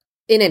weird.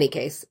 In any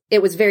case,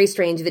 it was very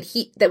strange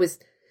that was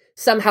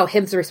somehow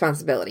his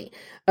responsibility.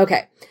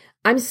 Okay.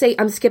 I'm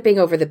skipping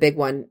over the big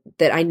one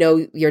that I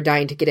know you're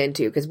dying to get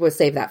into, because we'll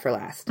save that for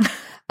last.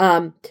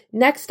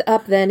 Next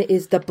up then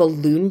is the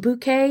balloon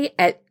bouquet.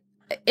 At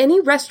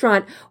any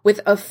restaurant with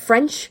a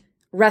French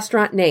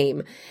restaurant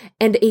name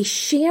and a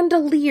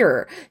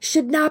chandelier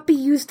should not be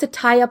used to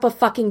tie up a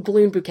fucking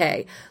balloon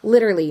bouquet.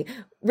 Literally,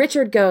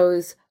 Richard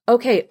goes,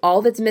 okay,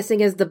 all that's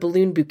missing is the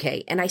balloon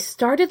bouquet. And I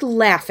started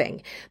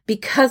laughing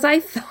because I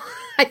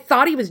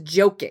thought he was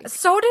joking.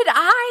 So did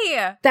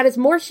I. That is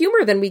more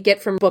humor than we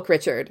get from Book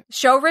Richard.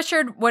 Show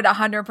Richard would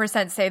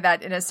 100% say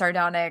that in a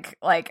sardonic,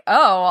 oh,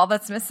 all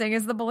that's missing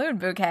is the balloon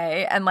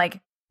bouquet. And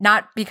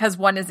not because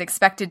one is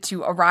expected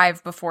to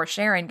arrive before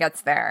Sharon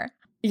gets there.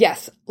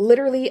 Yes,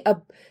 literally,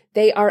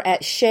 they are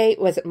at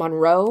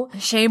Monroe?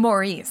 Chez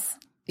Maurice.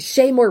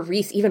 Chez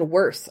Maurice, even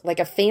worse,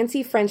 a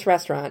fancy French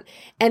restaurant.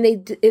 And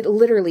they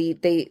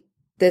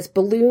this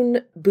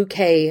balloon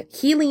bouquet,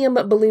 helium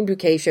balloon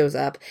bouquet shows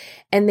up,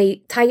 and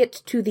they tie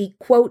it to the,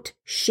 quote,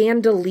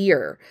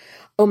 chandelier.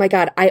 Oh my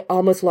God, I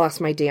almost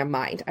lost my damn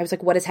mind. I was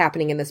like, what is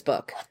happening in this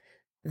book?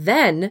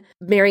 Then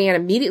Marianne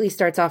immediately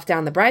starts off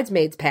down the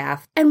bridesmaid's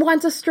path and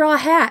wants a straw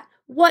hat.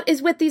 What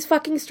is with these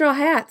fucking straw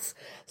hats?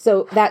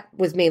 So that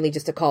was mainly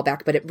just a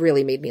callback, but it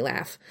really made me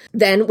laugh.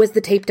 Then was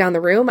the tape down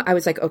the room. I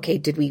was like, okay,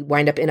 did we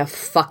wind up in a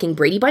fucking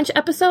Brady Bunch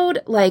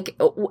episode? Like,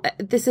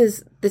 this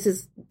is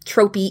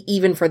tropey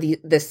even for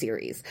this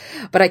series.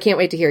 But I can't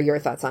wait to hear your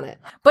thoughts on it.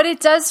 But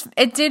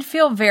it did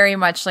feel very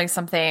much like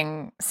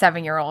something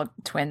 7-year-old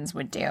twins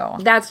would do.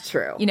 That's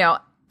true. You know,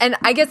 and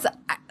I guess,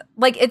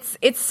 like,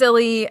 it's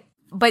silly,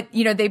 but,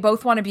 you know, they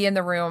both want to be in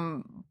the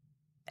room,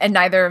 and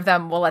neither of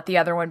them will let the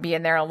other one be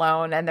in there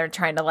alone. And they're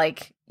trying to,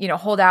 like, you know,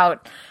 hold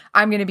out.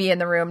 I'm going to be in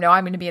the room. No,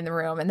 I'm going to be in the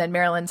room. And then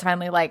Marilyn's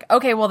finally like,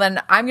 okay, well then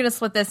I'm going to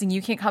split this and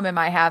you can't come in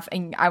my half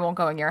and I won't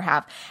go in your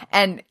half.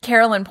 And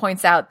Carolyn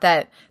points out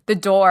that the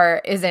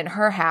door is in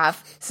her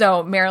half.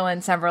 So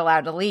Marilyn's never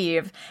allowed to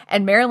leave.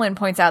 And Marilyn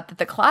points out that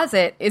the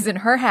closet is in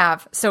her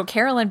half. So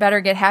Carolyn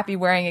better get happy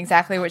wearing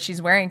exactly what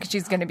she's wearing because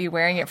she's going to be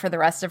wearing it for the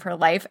rest of her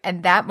life.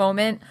 And that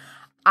moment,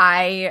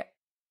 I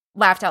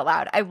laughed out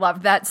loud. I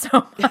loved that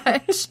so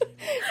much.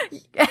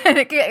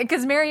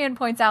 Because Marianne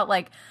points out,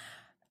 like,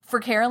 for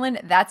Carolyn,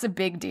 that's a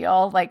big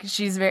deal. Like,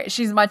 she's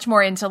much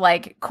more into,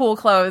 like, cool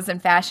clothes and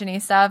fashion-y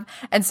stuff.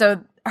 And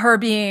so her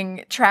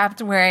being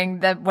trapped wearing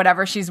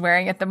whatever she's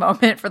wearing at the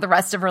moment for the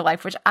rest of her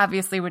life, which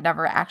obviously would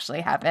never actually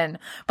happen.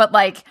 But,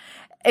 like,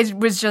 it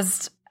was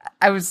just,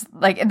 I was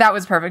like, that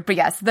was perfect. But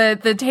yes,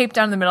 the tape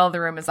down the middle of the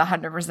room is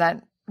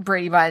 100%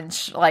 Brady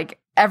Bunch. Like,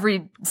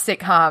 every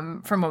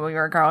sitcom from when we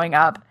were growing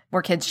up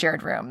where kids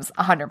shared rooms,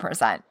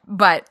 100%.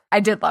 But I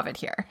did love it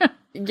here.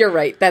 You're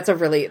right. That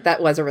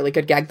was a really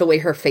good gag. The way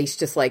her face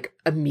just, like,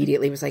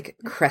 immediately was, like,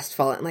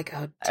 crestfallen. Like,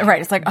 oh, damn.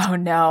 Right. It's like, oh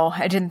no,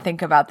 I didn't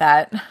think about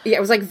that. Yeah, I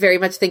was, like, very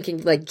much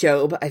thinking, like,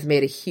 Job, I've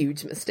made a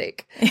huge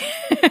mistake.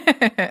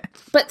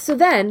 But so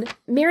then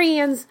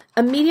Marianne's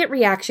immediate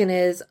reaction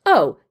is,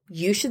 oh,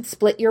 you should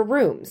split your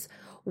rooms.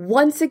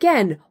 Once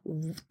again,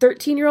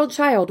 13-year-old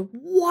child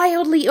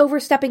wildly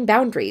overstepping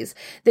boundaries.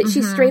 That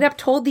she straight up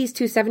told these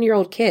two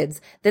 7-year-old kids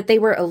that they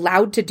were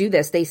allowed to do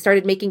this. They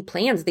started making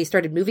plans. They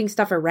started moving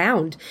stuff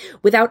around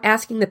without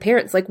asking the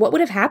parents. Like, what would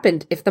have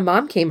happened if the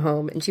mom came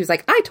home and she was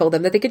like, I told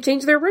them that they could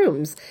change their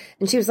rooms.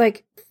 And she was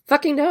like,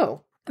 fucking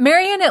no.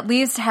 Marianne at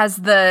least has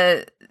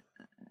the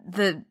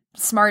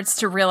smarts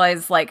to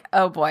realize, like,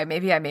 oh boy,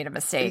 maybe I made a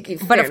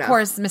mistake. But of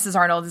course, Mrs.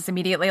 Arnold is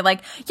immediately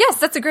like, yes,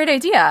 that's a great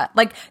idea.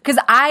 Like, because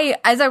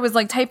as I was,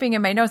 like, typing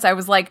in my notes, I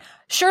was like,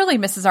 surely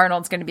Mrs.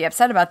 Arnold's going to be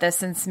upset about this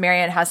since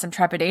Marianne has some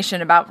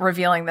trepidation about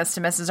revealing this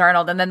to Mrs.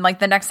 Arnold. And then, like,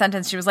 the next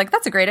sentence, she was like,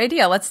 that's a great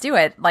idea. Let's do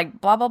it.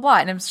 Like, blah, blah, blah.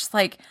 And it was just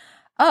like,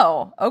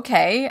 oh,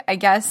 okay, I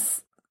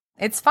guess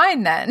it's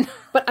fine then.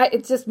 But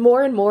it's just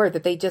more and more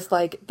that they just,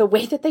 like, the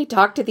way that they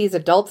talk to these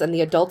adults and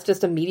the adults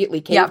just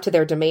immediately cave to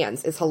their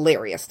demands is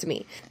hilarious to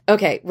me.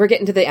 Okay, we're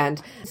getting to the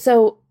end.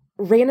 So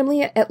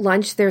randomly at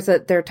lunch,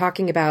 they're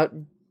talking about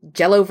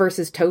Jell-O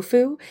versus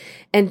tofu,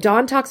 and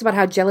Dawn talks about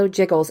how Jell-O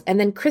jiggles, and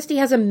then Christy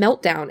has a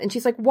meltdown, and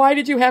she's like, why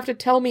did you have to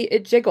tell me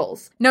it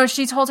jiggles? No,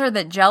 she told her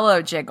that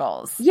Jell-O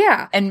jiggles.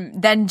 Yeah.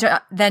 And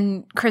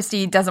then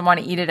Christy doesn't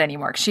want to eat it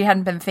anymore. She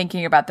hadn't been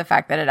thinking about the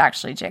fact that it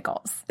actually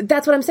jiggles.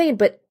 That's what I'm saying,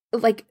 but,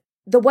 like,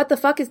 the what the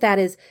fuck is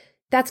that's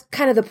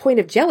kind of the point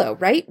of Jell-O,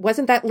 right?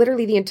 Wasn't that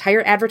literally the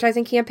entire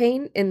advertising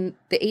campaign in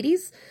the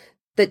 80s?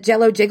 The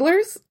Jell-O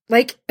jigglers?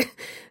 Like,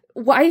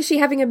 why is she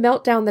having a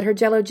meltdown that her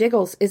Jell-O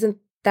jiggles? Isn't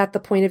that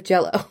the point of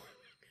Jell-O?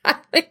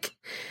 Like,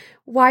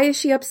 why is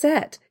she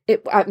upset?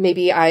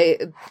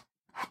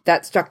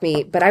 That struck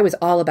me, but I was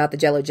all about the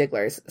Jell-O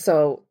jigglers.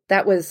 So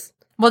that was...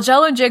 Well,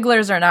 Jell-O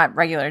jigglers are not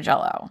regular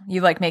Jell-O.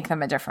 You, like, make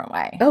them a different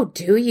way. Oh,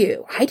 do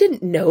you? I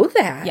didn't know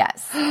that.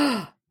 Yes.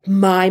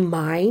 My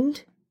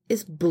mind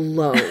is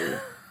blown.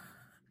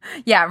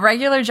 Yeah,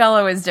 regular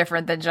Jell-O is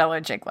different than Jell-O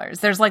jigglers.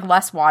 There's, like,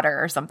 less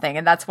water or something,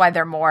 and that's why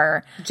they're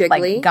more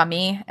jiggly, like,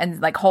 gummy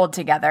and, like, hold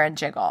together and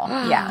jiggle.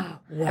 Yeah.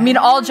 Wow. I mean,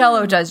 all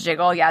Jell-O does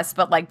jiggle, yes,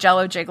 but, like,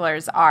 Jell-O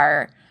jigglers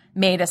are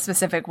made a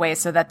specific way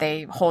so that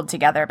they hold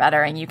together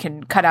better, and you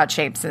can cut out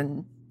shapes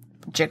and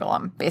jiggle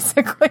them,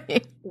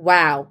 basically.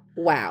 Wow.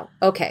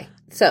 Okay,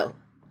 so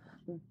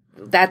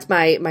that's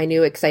my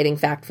new exciting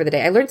fact for the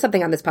day. I learned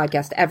something on this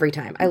podcast every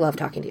time. I love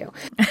talking to you.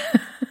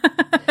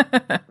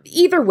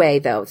 Either way,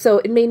 though, so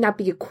it may not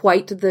be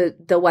quite the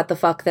what the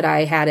fuck that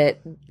I had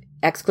it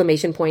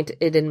exclamation point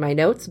it in my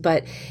notes,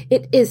 but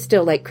it is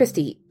still like,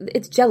 Christy,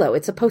 it's Jell-O.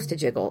 It's supposed to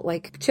jiggle.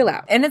 Like, chill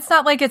out. And it's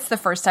not like it's the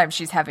first time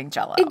she's having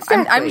Jell-O.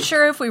 Exactly. I'm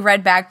sure if we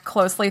read back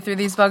closely through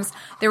these books,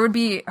 there would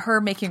be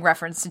her making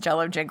reference to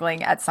Jell-O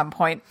jiggling at some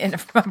point in a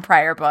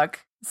prior book.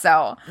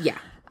 So yeah.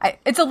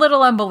 It's a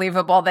little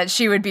unbelievable that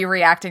she would be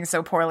reacting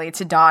so poorly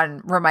to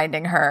Dawn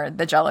reminding her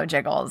the Jell-O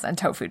jiggles and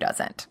Tofu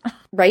doesn't.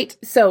 Right?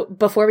 So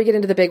before we get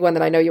into the big one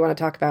that I know you want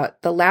to talk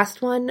about, the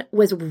last one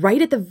was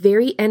right at the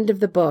very end of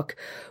the book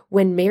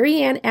when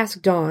Marianne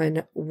asked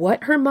Dawn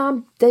what her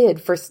mom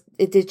did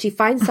did she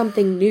find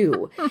something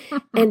new?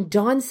 And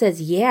Dawn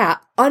says, yeah,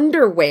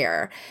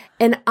 underwear.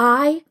 And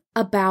I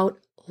about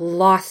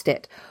lost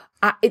it.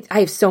 I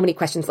have so many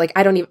questions. Like,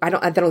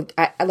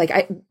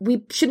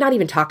 we should not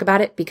even talk about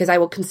it because I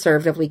will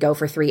conservatively go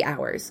for 3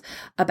 hours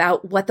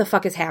about what the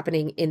fuck is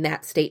happening in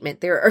that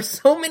statement. There are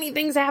so many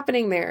things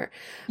happening there.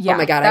 Yeah, oh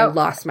my God, I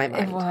lost my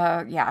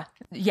mind. Yeah.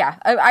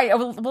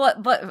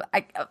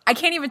 I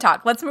can't even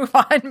talk. Let's move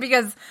on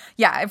because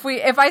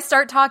if I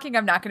start talking,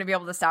 I'm not going to be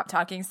able to stop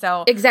talking.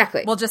 So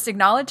exactly. We'll just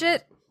acknowledge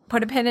it,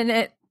 put a pin in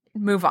it,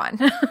 move on.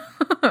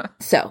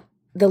 So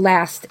the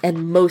last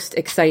and most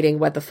exciting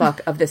what the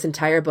fuck of this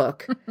entire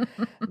book,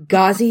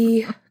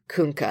 Ghazi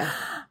Kunkka.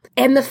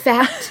 And the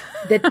fact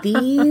that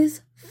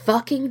these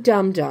fucking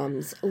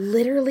dum-dums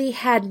literally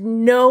had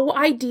no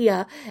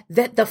idea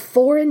that the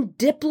foreign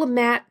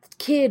diplomat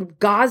kid,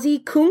 Ghazi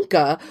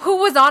Kunkka, who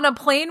was on a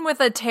plane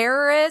with a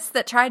terrorist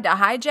that tried to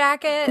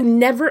hijack it, who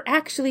never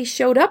actually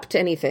showed up to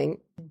anything,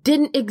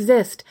 didn't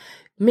exist.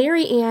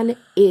 Marianne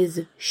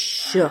is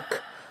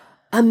shook.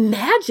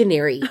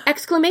 Imaginary!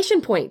 Exclamation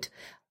point.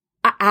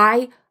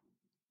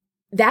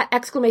 That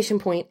exclamation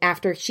point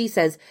after she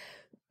says,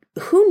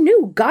 who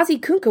knew Ghazi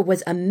Kunkka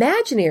was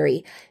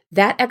imaginary?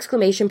 That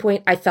exclamation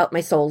point, I felt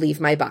my soul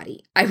leave my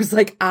body. I was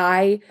like,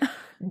 I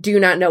do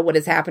not know what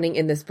is happening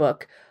in this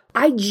book.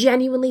 I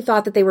genuinely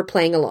thought that they were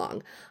playing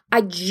along. I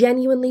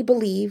genuinely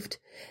believed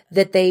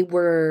that they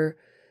were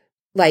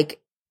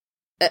like,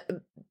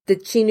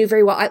 that she knew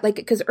very well.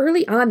 Because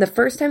early on, the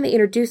first time they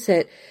introduced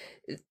it,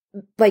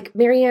 like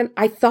Marianne,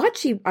 I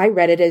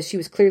read it as she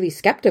was clearly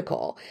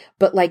skeptical,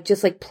 but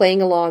just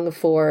playing along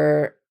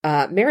for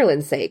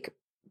Marilyn's sake.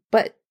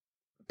 But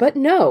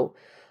no.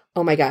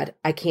 Oh my God,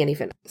 I can't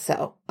even.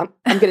 So I'm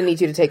going to need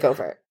you to take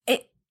over.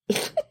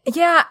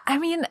 Yeah, I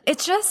mean,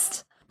 it's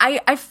just,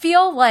 I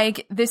feel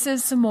like this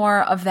is some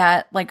more of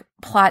that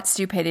plot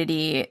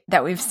stupidity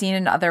that we've seen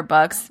in other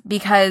books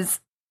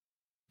because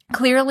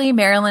clearly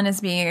Marilyn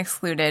is being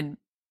excluded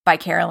by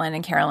Carolyn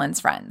and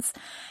Carolyn's friends.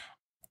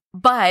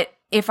 But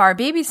if our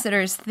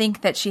babysitters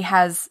think that she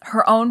has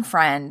her own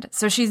friend,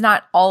 so she's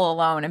not all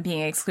alone and being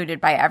excluded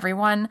by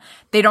everyone,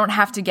 they don't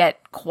have to get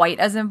quite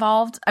as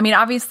involved. I mean,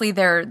 obviously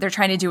they're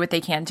trying to do what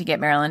they can to get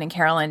Marilyn and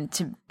Carolyn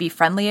to be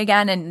friendly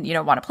again and,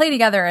 want to play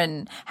together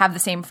and have the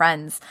same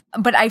friends.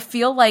 But I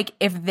feel like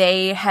if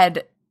they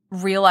had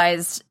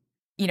realized,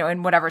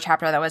 in whatever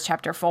chapter that was,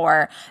 chapter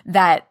 4,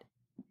 that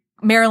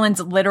Marilyn's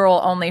literal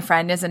only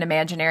friend is an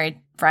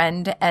imaginary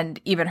friend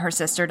and even her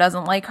sister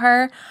doesn't like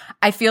her,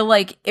 I feel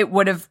like it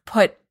would have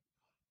put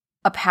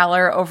a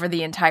pallor over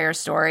the entire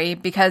story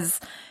because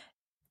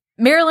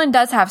Marilyn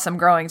does have some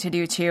growing to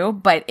do too,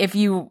 but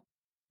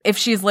if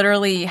she's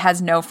literally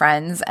has no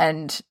friends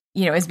and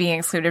is being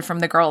excluded from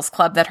the girls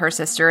club that her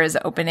sister is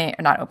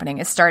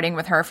is starting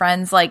with her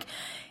friends,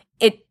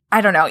 I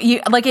don't know.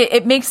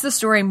 It makes the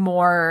story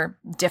more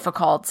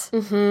difficult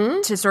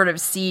to sort of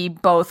see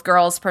both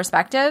girls'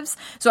 perspectives.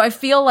 So I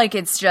feel like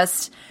it's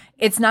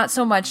not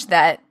so much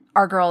that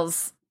our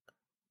girls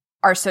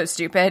are so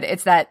stupid.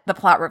 It's that the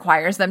plot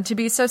requires them to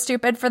be so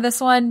stupid for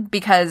this one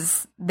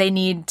because they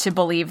need to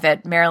believe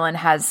that Marilyn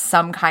has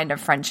some kind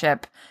of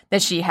friendship,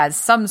 that she has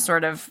some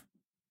sort of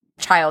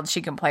child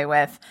she can play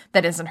with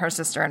that isn't her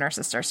sister and her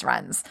sister's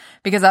friends,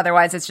 because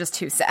otherwise it's just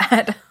too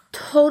sad.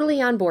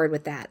 Totally on board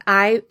with that.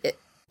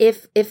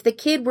 If the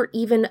kid were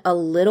even a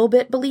little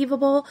bit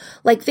believable,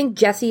 think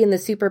Jesse and the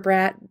super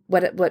brat,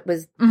 what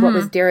was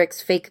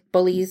Derek's fake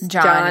bullies,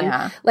 John,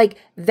 yeah.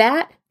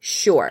 That,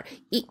 sure.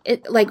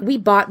 We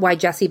bought why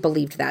Jesse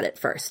believed that at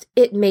first.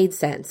 It made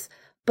sense.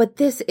 But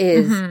this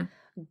is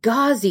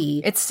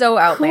Ghazi. It's so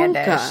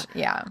outlandish. Kunkka.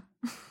 Yeah.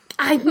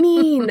 I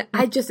mean,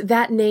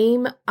 that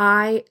name,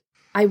 I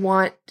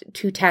want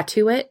to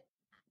tattoo it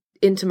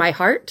into my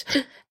heart.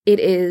 It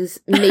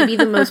is maybe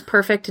the most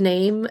perfect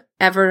name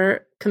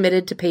ever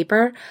committed to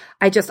paper.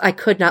 I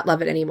could not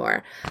love it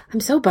anymore.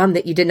 I'm so bummed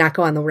that you did not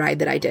go on the ride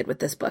that I did with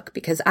this book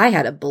because I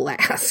had a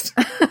blast.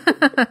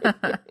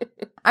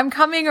 I'm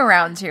coming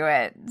around to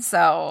it.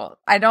 So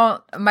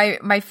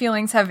my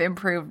feelings have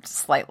improved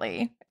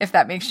slightly, if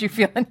that makes you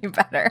feel any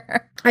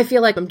better. I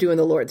feel like I'm doing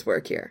the Lord's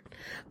work here.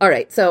 All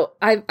right. So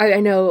I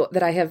know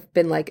that I have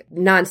been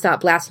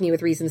nonstop blasting you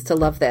with reasons to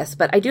love this,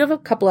 but I do have a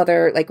couple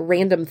other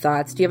random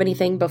thoughts. Do you have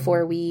anything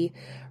before we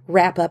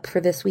wrap up for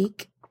this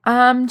week?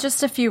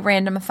 Just a few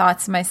random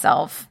thoughts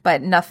myself,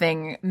 but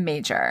nothing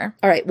major.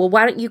 All right. Well,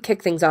 why don't you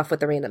kick things off with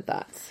the random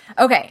thoughts?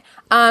 Okay.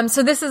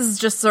 So this is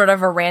just sort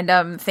of a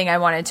random thing I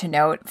wanted to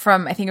note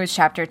from, I think it was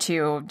chapter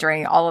 2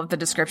 during all of the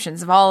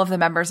descriptions of all of the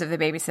members of the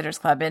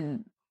Babysitters Club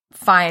in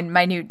fine,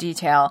 minute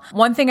detail.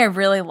 One thing I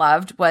really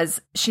loved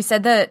was she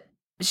said that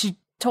she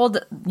told,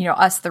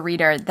 us, the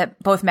reader, that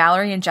both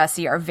Mallory and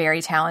Jesse are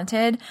very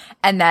talented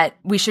and that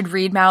we should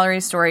read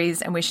Mallory's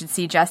stories and we should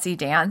see Jesse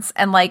dance.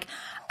 And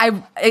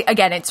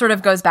again, it sort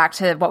of goes back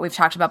to what we've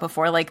talked about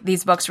before. Like,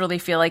 these books really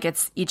feel like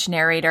it's each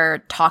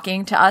narrator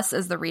talking to us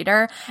as the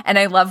reader. And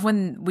I love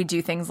when we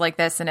do things like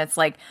this and it's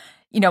like,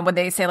 when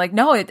they say like,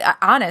 no,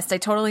 honest,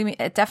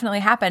 it definitely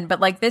happened. But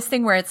like this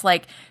thing where it's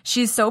like,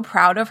 she's so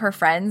proud of her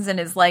friends and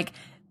is like,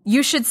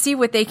 you should see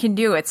what they can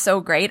do. It's so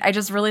great. I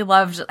just really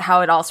loved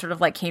how it all sort of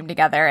like came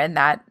together in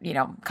that,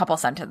 couple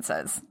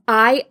sentences.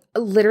 I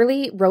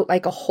literally wrote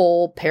like a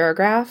whole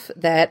paragraph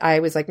that I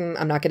was like,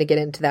 I'm not going to get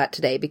into that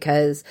today,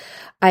 because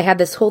I had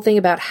this whole thing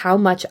about how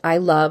much I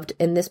loved,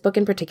 and this book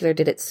in particular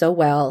did it so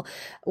well,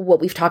 what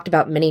we've talked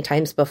about many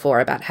times before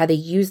about how they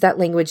use that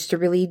language to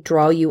really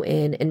draw you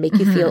in and make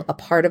you feel a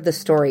part of the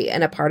story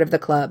and a part of the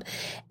club.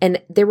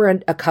 And there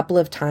were a couple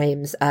of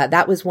times,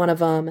 that was one of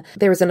them.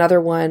 There was another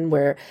one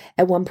where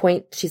at one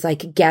point she's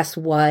like, guess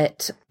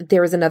what?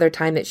 There was another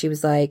time that she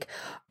was like,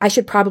 I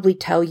should probably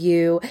tell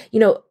you,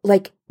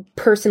 like,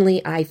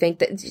 personally, I think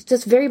that it's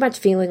just very much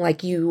feeling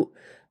like you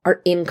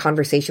are in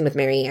conversation with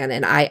Marianne.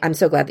 And I'm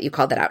so glad that you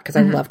called that out, because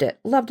I loved it.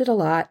 Loved it a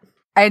lot.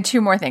 I had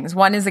two more things.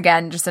 One is,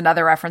 again, just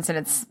another reference, and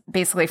it's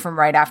basically from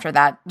right after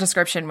that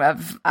description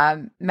of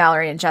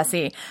Mallory and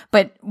Jesse.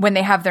 But when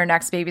they have their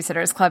next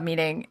Babysitters Club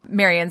meeting,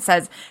 Marianne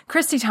says,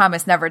 Christy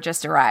Thomas never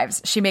just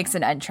arrives. She makes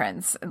an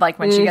entrance. Like,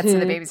 when she gets to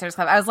the Babysitters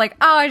Club, I was like,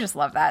 oh, I just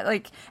love that.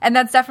 Like, and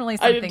that's definitely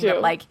something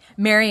that, like,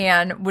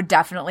 Marianne would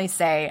definitely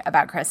say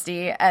about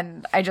Christy.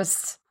 And I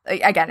just...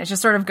 Again, it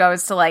just sort of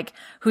goes to like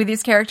who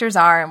these characters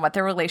are and what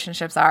their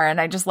relationships are. And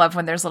I just love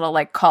when there's little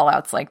like call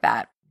outs like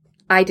that.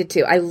 I did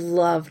too. I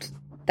loved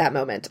that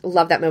moment.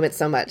 Love that moment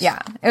so much. Yeah.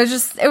 It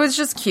was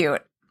just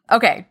cute.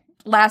 Okay.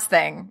 Last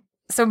thing.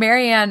 So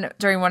Marianne,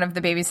 during one of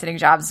the babysitting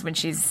jobs when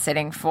she's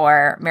sitting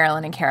for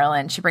Marilyn and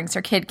Carolyn, she brings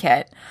her kid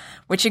kit,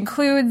 which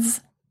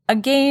includes a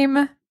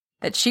game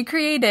that she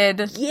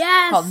created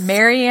called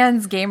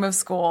Marianne's Game of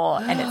School.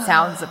 And it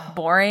sounds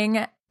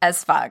boring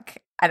as fuck.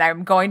 And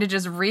I'm going to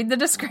just read the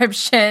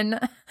description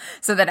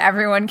so that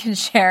everyone can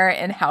share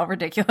in how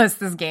ridiculous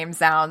this game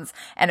sounds.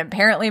 And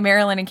apparently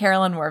Marilyn and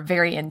Carolyn were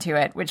very into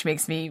it, which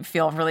makes me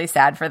feel really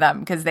sad for them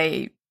because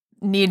they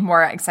need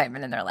more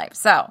excitement in their life.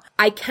 So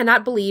I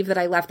cannot believe that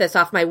I left this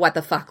off my what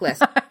the fuck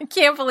list. I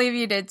can't believe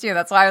you did too.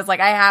 That's why I was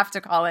like, I have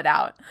to call it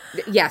out.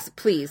 Yes,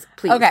 please.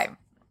 Okay.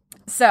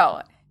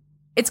 So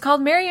it's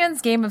called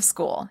Marianne's Game of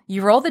School.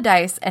 You roll the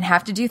dice and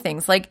have to do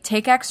things like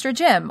take extra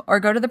gym or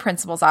go to the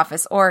principal's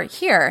office, or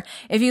here,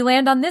 if you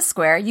land on this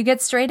square, you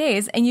get straight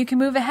A's and you can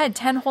move ahead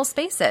 10 whole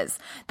spaces.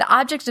 The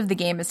object of the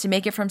game is to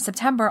make it from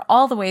September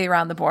all the way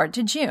around the board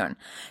to June.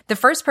 The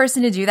first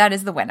person to do that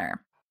is the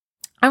winner.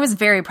 I was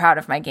very proud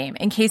of my game,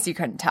 in case you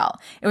couldn't tell.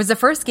 It was the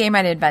first game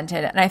I'd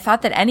invented, and I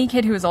thought that any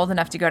kid who was old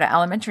enough to go to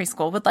elementary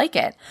school would like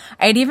it.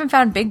 I had even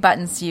found big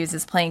buttons to use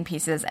as playing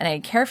pieces, and I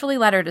had carefully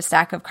lettered a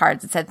stack of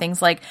cards that said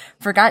things like,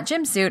 forgot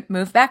gym suit,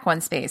 move back 1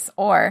 space,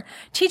 or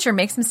teacher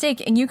makes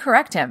mistake and you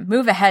correct him,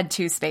 move ahead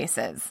 2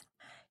 spaces.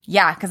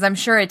 Yeah, because I'm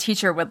sure a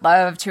teacher would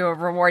love to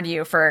reward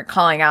you for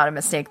calling out a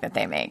mistake that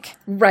they make.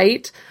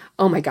 Right?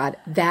 Oh my God,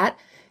 that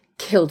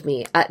killed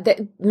me.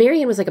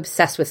 Marianne was like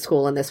obsessed with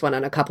school in this one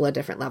on a couple of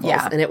different levels.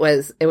 Yeah. And it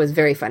was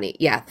very funny.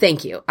 Yeah.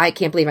 Thank you. I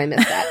can't believe I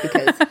missed that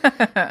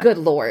because good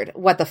Lord,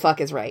 what the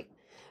fuck is right?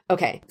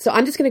 Okay. So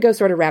I'm just going to go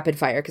sort of rapid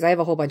fire because I have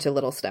a whole bunch of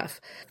little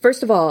stuff.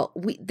 First of all,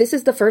 this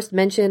is the first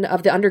mention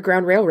of the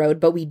Underground Railroad,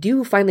 but we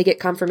do finally get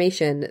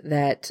confirmation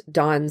that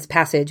Dawn's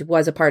passage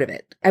was a part of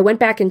it. I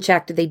went back and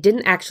checked. They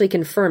didn't actually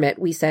confirm it.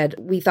 We said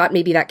we thought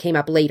maybe that came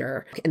up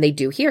later, and they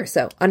do here.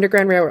 So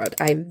Underground Railroad,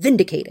 I'm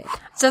vindicated.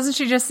 Doesn't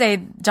she just say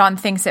Dawn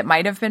thinks it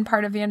might have been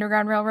part of the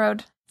Underground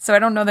Railroad? So I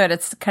don't know that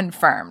it's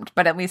confirmed,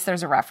 but at least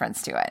there's a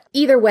reference to it.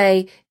 Either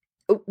way,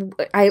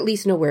 I at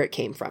least know where it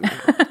came from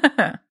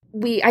now.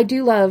 I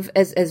do love,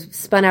 as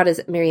spun out as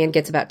Marianne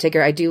gets about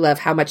Tigger, I do love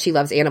how much she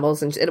loves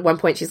animals. And at one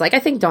point she's like, I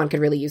think Dawn could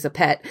really use a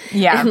pet.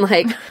 Yeah. And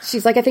like,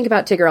 she's like, I think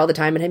about Tigger all the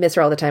time and I miss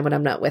her all the time when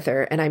I'm not with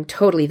her. And I'm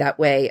totally that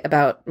way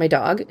about my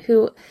dog,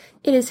 who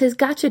it is his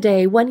gotcha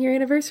day, 1-year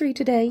anniversary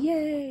today.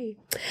 Yay.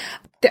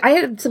 I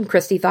had some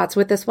Christy thoughts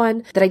with this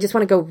one that I just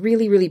want to go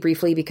really, really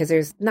briefly because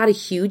there's not a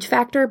huge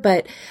factor,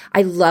 but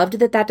I loved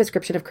that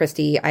description of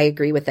Christy. I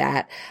agree with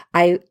that.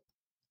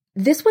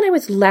 This one I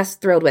was less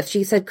thrilled with.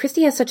 She said,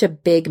 Christy has such a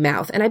big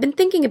mouth. And I've been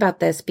thinking about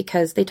this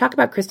because they talk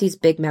about Christy's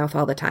big mouth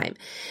all the time.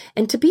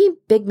 And to be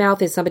big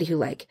mouth is somebody who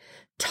like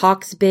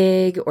talks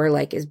big or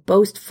like is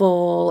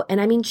boastful. And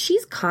I mean,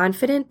 she's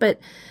confident, but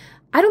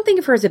I don't think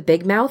of her as a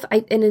big mouth.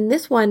 And in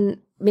this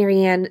one,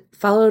 Marianne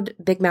followed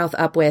big mouth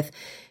up with,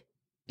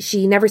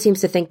 she never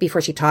seems to think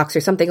before she talks or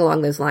something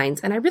along those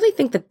lines. And I really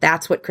think that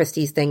that's what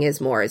Christy's thing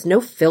is more, is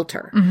no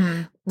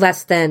filter,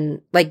 less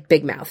than like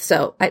big mouth.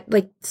 So I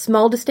like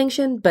small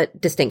distinction, but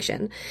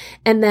distinction.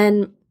 And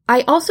then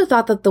I also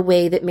thought that the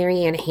way that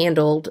Marianne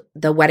handled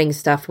the wedding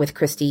stuff with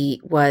Christy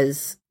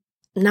was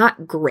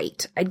not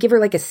great. I'd give her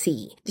like a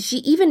C. She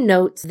even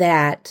notes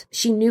that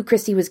she knew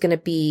Christy was going to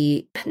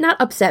be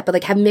not upset, but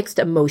like have mixed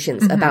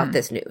emotions about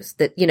this news,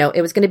 that, you know,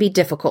 it was going to be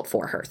difficult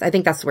for her. I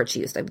think that's the word she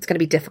used. It's going to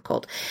be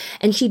difficult.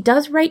 And she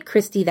does write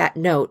Christy that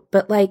note,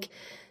 but like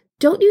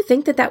don't you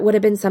think that that would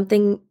have been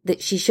something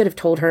that she should have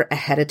told her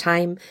ahead of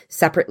time,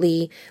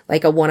 separately,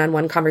 like a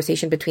one-on-one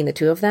conversation between the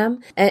two of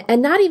them?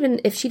 And not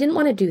even if she didn't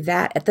want to do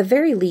that, at the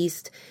very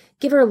least,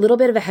 give her a little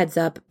bit of a heads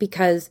up,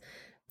 because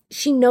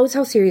she knows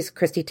how serious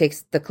Christy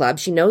takes the club.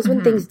 She knows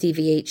when things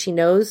deviate. She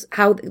knows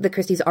how the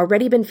Christy's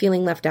already been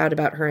feeling left out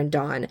about her and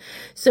Dawn.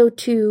 So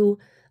to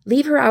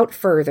leave her out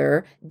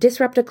further,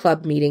 disrupt a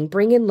club meeting,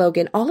 bring in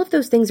Logan, all of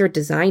those things are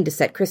designed to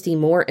set Christy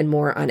more and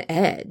more on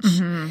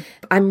edge.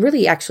 I'm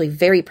really actually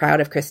very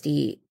proud of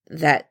Christy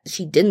that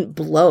she didn't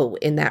blow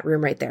in that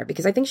room right there,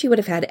 because I think she would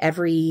have had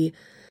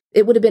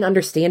it would have been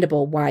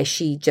understandable why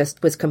she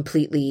just was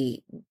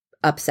completely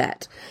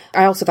upset.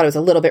 I also thought it was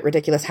a little bit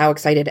ridiculous how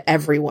excited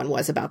everyone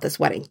was about this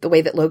wedding. The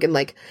way that Logan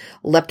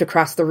leapt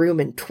across the room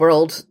and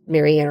twirled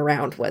Marianne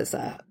around was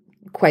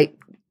quite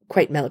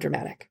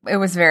melodramatic. It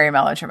was very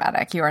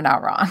melodramatic. You are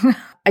not wrong.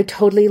 I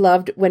totally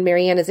loved when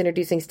Marianne is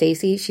introducing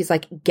Stacy. She's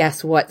like,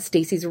 guess what?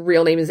 Stacy's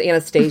real name is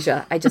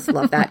Anastasia. I just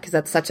love that because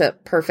that's such a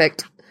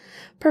perfect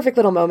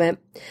little moment.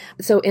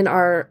 So in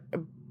our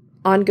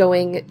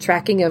ongoing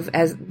tracking of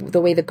as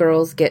the way the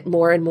girls get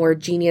more and more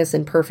genius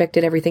and perfect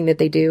at everything that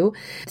they do,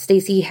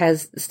 Stacy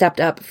has stepped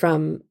up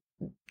from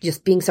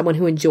just being someone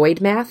who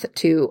enjoyed math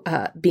to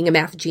being a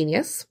math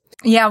genius.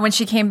 Yeah, when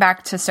she came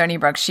back to Stony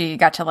Brook, she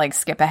got to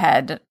skip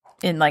ahead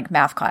in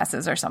math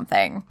classes or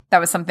something. That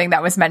was something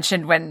that was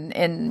mentioned when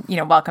in,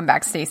 Welcome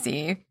Back,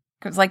 Stacy.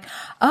 It was like,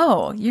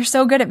 oh, you're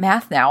so good at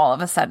math now all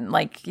of a sudden.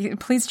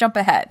 Please jump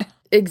ahead.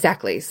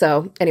 Exactly.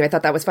 So anyway, I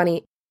thought that was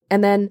funny.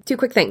 And then two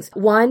quick things.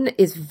 One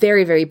is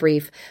very, very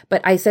brief,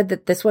 but I said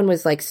that this one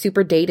was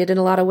super dated in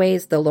a lot of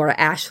ways, the Laura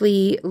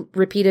Ashley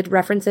repeated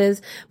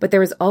references, but there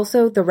was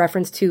also the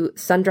reference to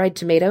sun-dried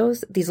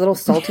tomatoes, these little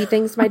salty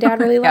things my dad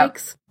really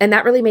likes. And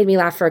that really made me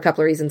laugh for a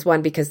couple of reasons.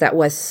 One, because that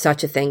was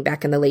such a thing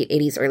back in the late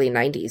 80s, early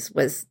 90s,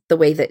 was the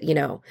way that,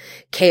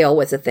 kale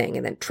was a thing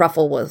and then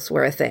truffle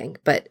were a thing,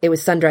 but it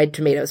was sun-dried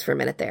tomatoes for a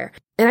minute there.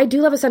 And I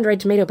do love a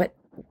sun-dried tomato, but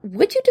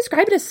would you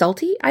describe it as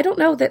salty? I don't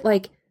know that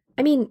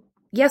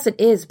yes,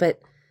 it is,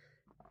 but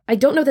I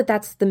don't know that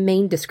that's the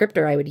main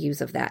descriptor I would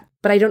use of that.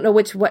 But I don't know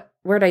what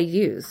word I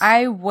use.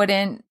 I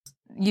wouldn't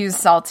use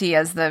salty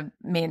as the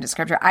main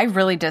descriptor. I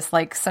really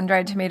dislike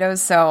sun-dried tomatoes,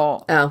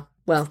 so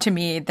to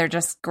me, they're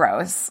just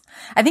gross.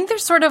 I think they're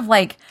sort of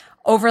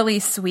overly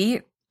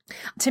sweet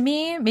to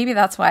me. Maybe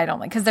that's why I don't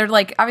like, because they're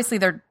obviously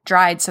they're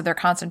dried, so they're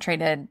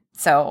concentrated.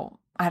 So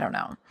I don't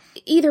know.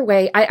 Either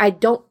way, I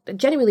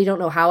genuinely don't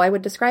know how I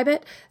would describe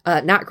it.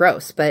 Not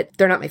gross, but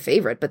they're not my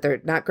favorite, but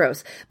they're not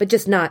gross, but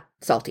just not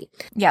salty.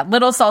 Yeah,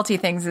 little salty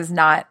things is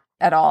not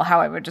at all how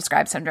I would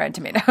describe sun-dried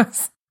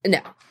tomatoes. No.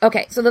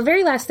 Okay, so the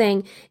very last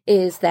thing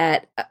is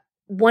that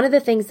one of the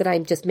things that I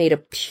just made a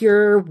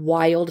pure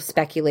wild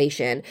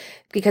speculation,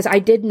 because I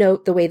did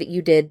note the way that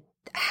you did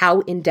how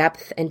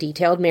in-depth and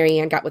detailed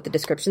Marianne got with the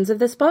descriptions of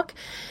this book.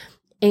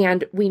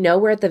 And we know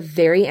we're at the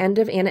very end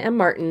of Anna M.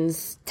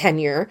 Martin's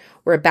tenure.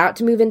 We're about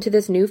to move into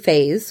this new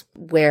phase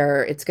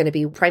where it's going to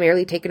be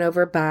primarily taken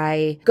over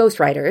by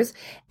ghostwriters.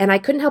 And I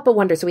couldn't help but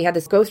wonder. So we had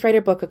this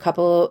ghostwriter book a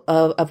couple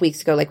of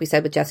weeks ago, like we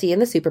said, with Jessie and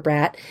the Super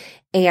Brat.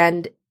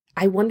 And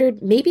I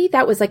wondered maybe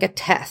that was a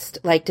test,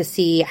 to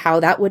see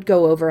how that would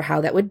go over, how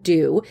that would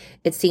do.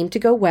 It seemed to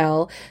go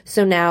well.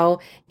 So now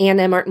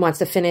Anna Martin wants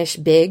to finish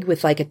big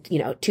with a,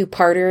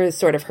 two-parter,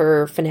 sort of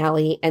her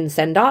finale and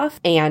send-off.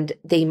 And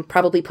they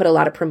probably put a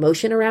lot of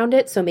promotion around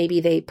it. So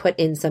maybe they put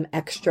in some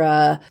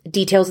extra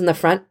details in the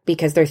front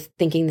because they're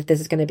thinking that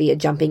this is going to be a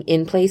jumping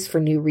in place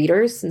for new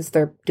readers since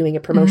they're doing a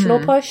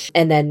promotional push,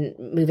 and then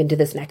move into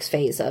this next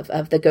phase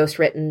of the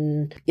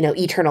ghost-written,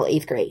 eternal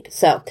 8th grade.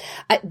 So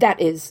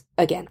that is,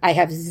 again, I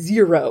have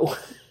zero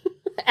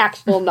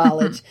actual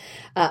knowledge,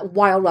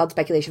 wild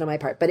speculation on my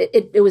part, but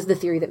it was the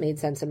theory that made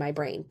sense in my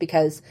brain,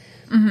 because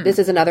this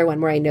is another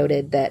one where I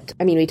noted that,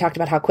 we talked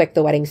about how quick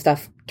the wedding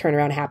stuff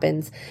turnaround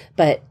happens,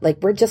 but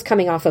we're just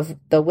coming off of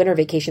the winter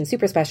vacation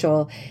super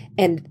special,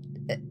 and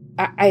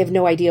I have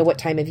no idea what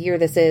time of year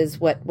this is,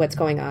 what's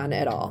going on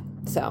at all.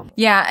 So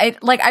yeah,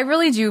 I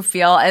really do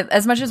feel,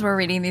 as much as we're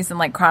reading these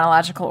in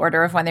chronological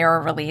order of when they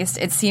were released,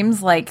 it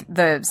seems like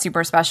the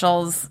super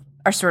specials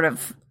are sort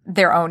of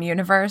their own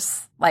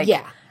universe.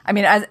 Yeah.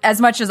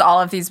 As much as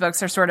all of these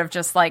books are sort of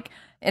just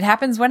it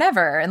happens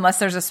whenever, unless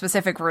there's a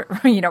specific,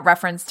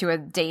 reference to a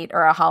date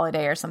or a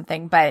holiday or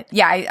something. But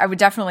yeah, I would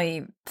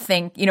definitely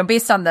think,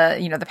 based on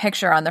the, the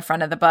picture on the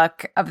front of the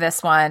book of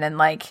this one and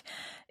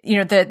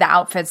the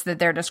outfits that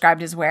they're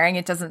described as wearing,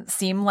 it doesn't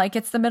seem like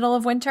it's the middle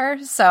of winter.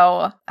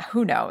 So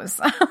who knows?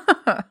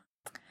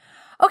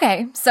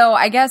 Okay. So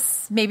I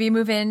guess maybe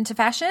move into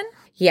fashion.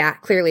 Yeah,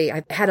 clearly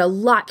I had a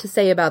lot to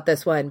say about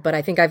this one, but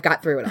I think I've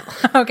got through it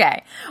all.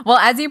 Okay. Well,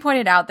 as you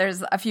pointed out,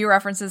 there's a few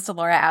references to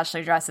Laura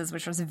Ashley dresses,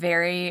 which was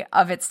very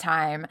of its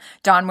time.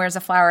 Dawn wears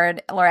a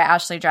flowered Laura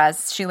Ashley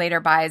dress. She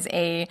later buys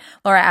a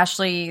Laura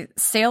Ashley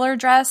sailor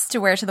dress to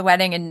wear to the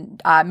wedding,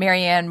 and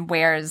Marianne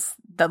wears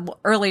the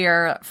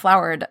earlier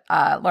flowered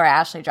Laura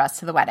Ashley dress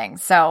to the wedding.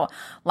 So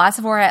lots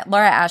of Laura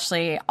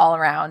Ashley all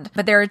around.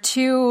 But there are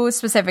two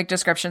specific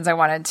descriptions I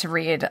wanted to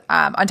read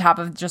on top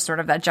of just sort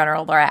of that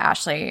general Laura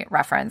Ashley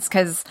reference,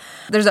 because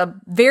there's a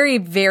very,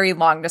 very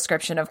long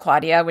description of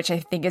Claudia, which I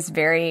think is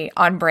very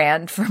on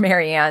brand for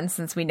Marianne,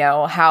 since we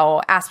know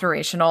how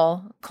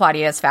aspirational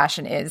Claudia's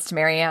fashion is to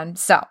Marianne.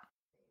 So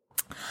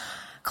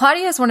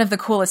Claudia is one of the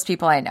coolest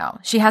people I know.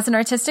 She has an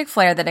artistic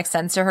flair that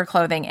extends to her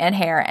clothing and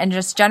hair and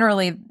just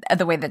generally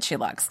the way that she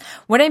looks.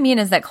 What I mean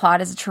is that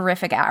Claude is a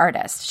terrific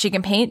artist. She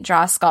can paint,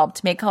 draw,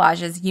 sculpt, make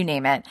collages, you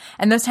name it,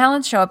 and those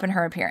talents show up in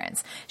her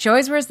appearance. She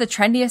always wears the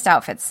trendiest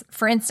outfits.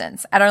 For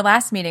instance, at our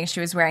last meeting, she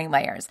was wearing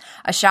layers.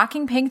 A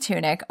shocking pink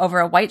tunic over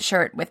a white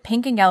shirt with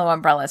pink and yellow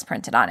umbrellas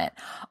printed on it.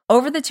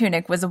 Over the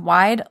tunic was a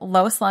wide,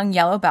 low-slung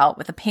yellow belt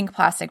with a pink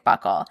plastic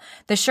buckle.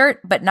 The shirt,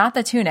 but not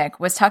the tunic,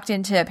 was tucked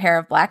into a pair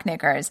of black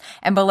knickers,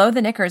 and below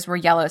the knickers were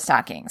yellow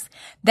stockings.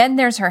 Then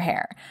there's her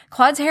hair.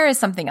 Claude's hair is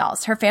something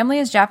else. Her family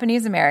is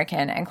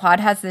Japanese-American, and Claude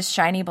has this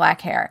shiny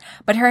black hair.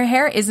 But her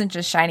hair isn't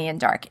just shiny and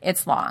dark,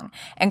 it's long.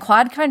 And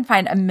Claude can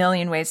find a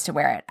million ways to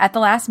wear it. At the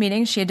last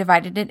meeting, she had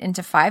divided it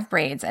into 5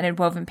 braids and had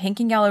woven pink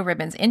and yellow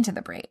ribbons into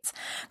the braids.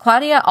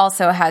 Claudia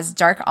also has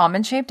dark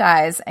almond-shaped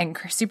eyes and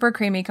super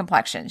creamy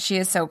complexion. She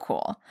is so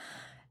cool.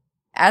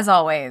 As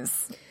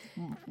always,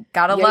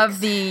 gotta love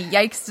the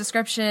yikes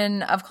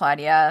description of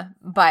Claudia,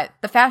 but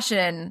the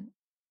fashion,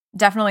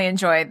 definitely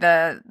enjoyed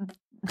the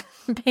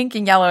pink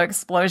and yellow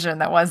explosion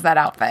that was that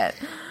outfit.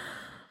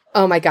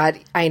 Oh my God,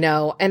 I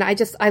know. And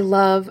I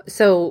love,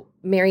 so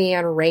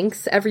Marianne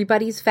ranks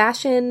everybody's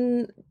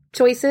fashion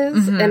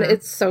choices, and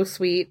it's so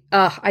sweet.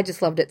 I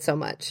just loved it so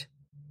much.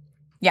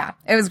 Yeah,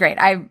 it was great.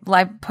 I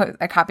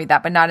copied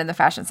that, but not in the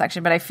fashion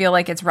section, but I feel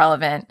like it's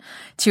relevant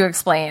to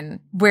explain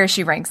where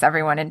she ranks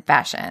everyone in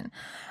fashion.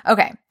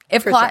 Okay.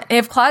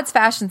 If Claude's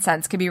fashion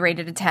sense could be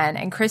rated a 10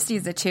 and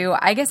Christy's a 2,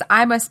 I guess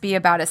I must be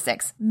about a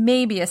 6,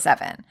 maybe a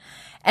 7.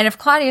 And if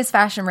Claudia's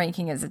fashion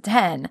ranking is a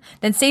 10,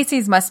 then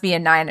Stacey's must be a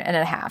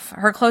 9.5.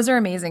 Her clothes are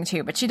amazing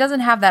too, but she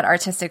doesn't have that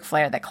artistic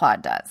flair that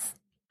Claude does.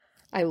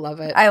 I love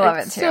it. I love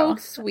it too. So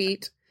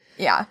sweet.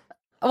 Yeah.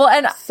 Well,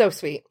 and so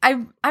sweet.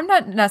 I'm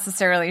not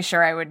necessarily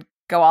sure I would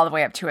go all the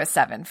way up to a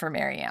 7 for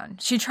Marianne.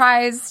 She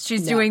tries,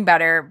 she's doing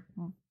better,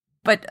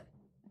 but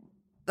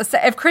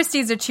if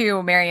Christy's a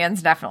 2,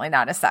 Marianne's definitely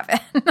not a 7.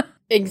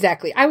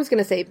 Exactly. I was going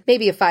to say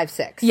maybe a 5,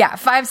 6. Yeah,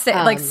 5, 6,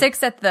 like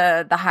 6 at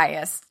the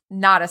highest,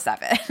 not a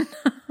 7.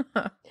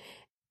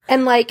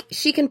 And like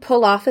she can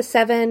pull off a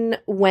 7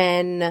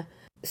 when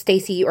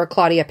Stacey or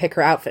Claudia pick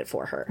her outfit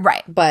for her.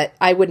 Right. But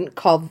I wouldn't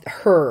call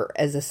her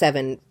as a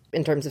 7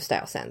 in terms of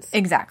style sense.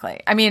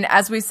 Exactly. I mean,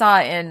 as we saw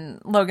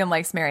in Logan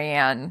Likes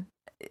Marianne,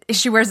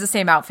 she wears the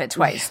same outfit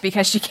twice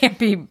because she can't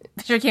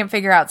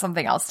figure out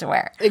something else to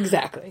wear.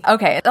 Exactly.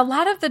 Okay. A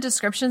lot of the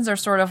descriptions are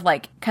sort of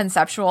like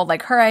conceptual,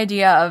 like her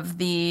idea of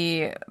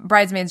the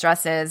bridesmaids'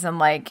 dresses, and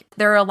like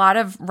there are a lot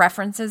of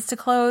references to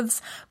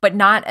clothes, but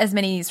not as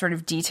many sort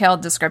of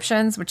detailed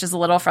descriptions, which is a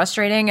little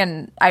frustrating,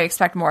 and I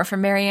expect more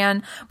from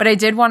Marianne. But I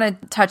did want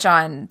to touch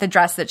on the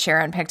dress that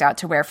Sharon picked out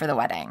to wear for the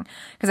wedding,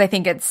 because I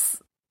think it's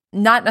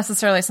not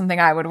necessarily something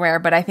I would wear,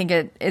 but I think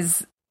it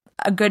is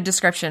a good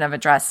description of a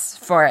dress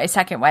for a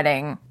second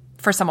wedding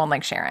for someone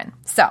like Sharon.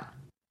 So,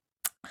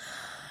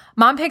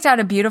 Mom picked out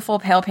a beautiful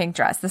pale pink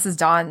dress. This is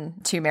Dawn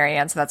to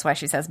Marianne, so that's why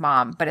she says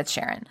Mom, but it's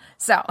Sharon.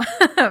 So,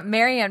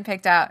 Marianne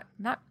picked out,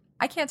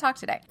 I can't talk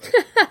today.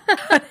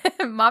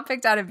 Mom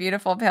picked out a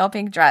beautiful pale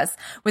pink dress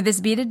with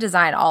this beaded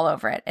design all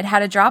over it. It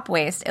had a drop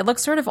waist. It looked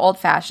sort of old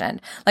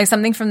fashioned, like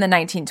something from the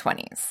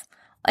 1920s.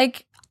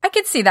 Like, I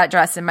could see that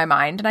dress in my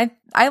mind, and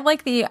I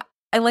like the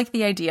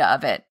idea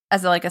of it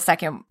as a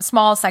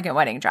small second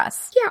wedding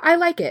dress. Yeah, I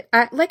like it.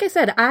 Like I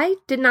said, I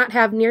did not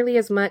have nearly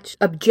as much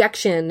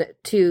objection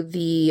to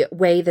the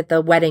way that the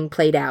wedding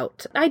played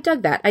out. I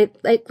dug that.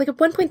 Like at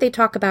one point they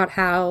talk about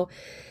how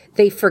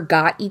they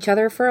forgot each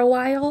other for a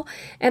while,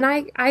 and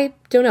I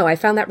don't know. I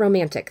found that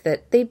romantic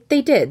that they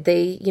did.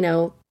 They,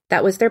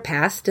 that was their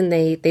past, and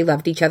they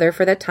loved each other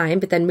for that time,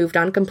 but then moved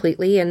on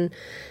completely, and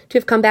to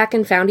have come back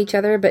and found each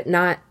other, but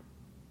not,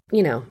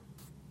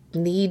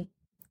 need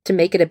to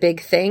make it a big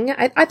thing.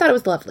 I thought it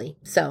was lovely.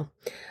 So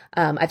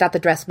I thought the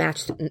dress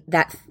matched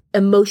that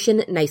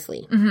emotion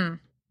nicely. Mm-hmm.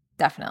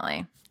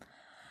 Definitely.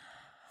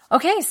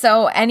 Okay,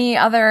 so any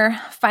other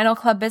final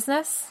club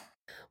business?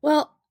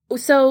 Well,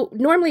 so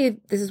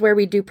normally this is where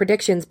we do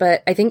predictions,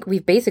 but I think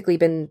we've basically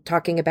been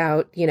talking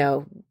about,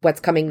 what's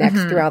coming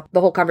next throughout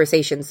the whole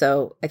conversation.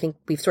 So I think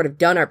we've sort of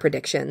done our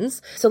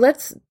predictions. So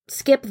let's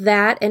skip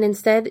that and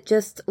instead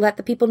just let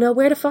the people know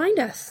where to find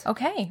us.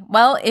 Okay.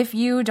 Well, if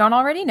you don't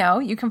already know,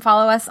 you can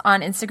follow us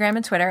on Instagram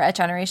and Twitter at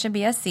Generation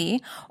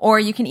BSC, or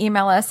you can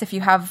email us if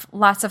you have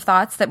lots of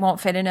thoughts that won't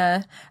fit in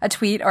a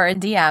tweet or a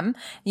DM.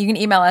 You can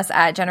email us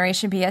at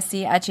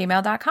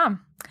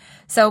generationbsc@gmail.com.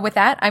 So with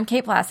that, I'm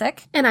Kate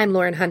Vlasic. And I'm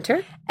Lauren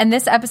Hunter. And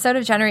this episode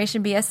of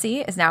Generation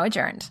BSC is now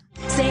adjourned.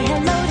 Say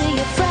hello to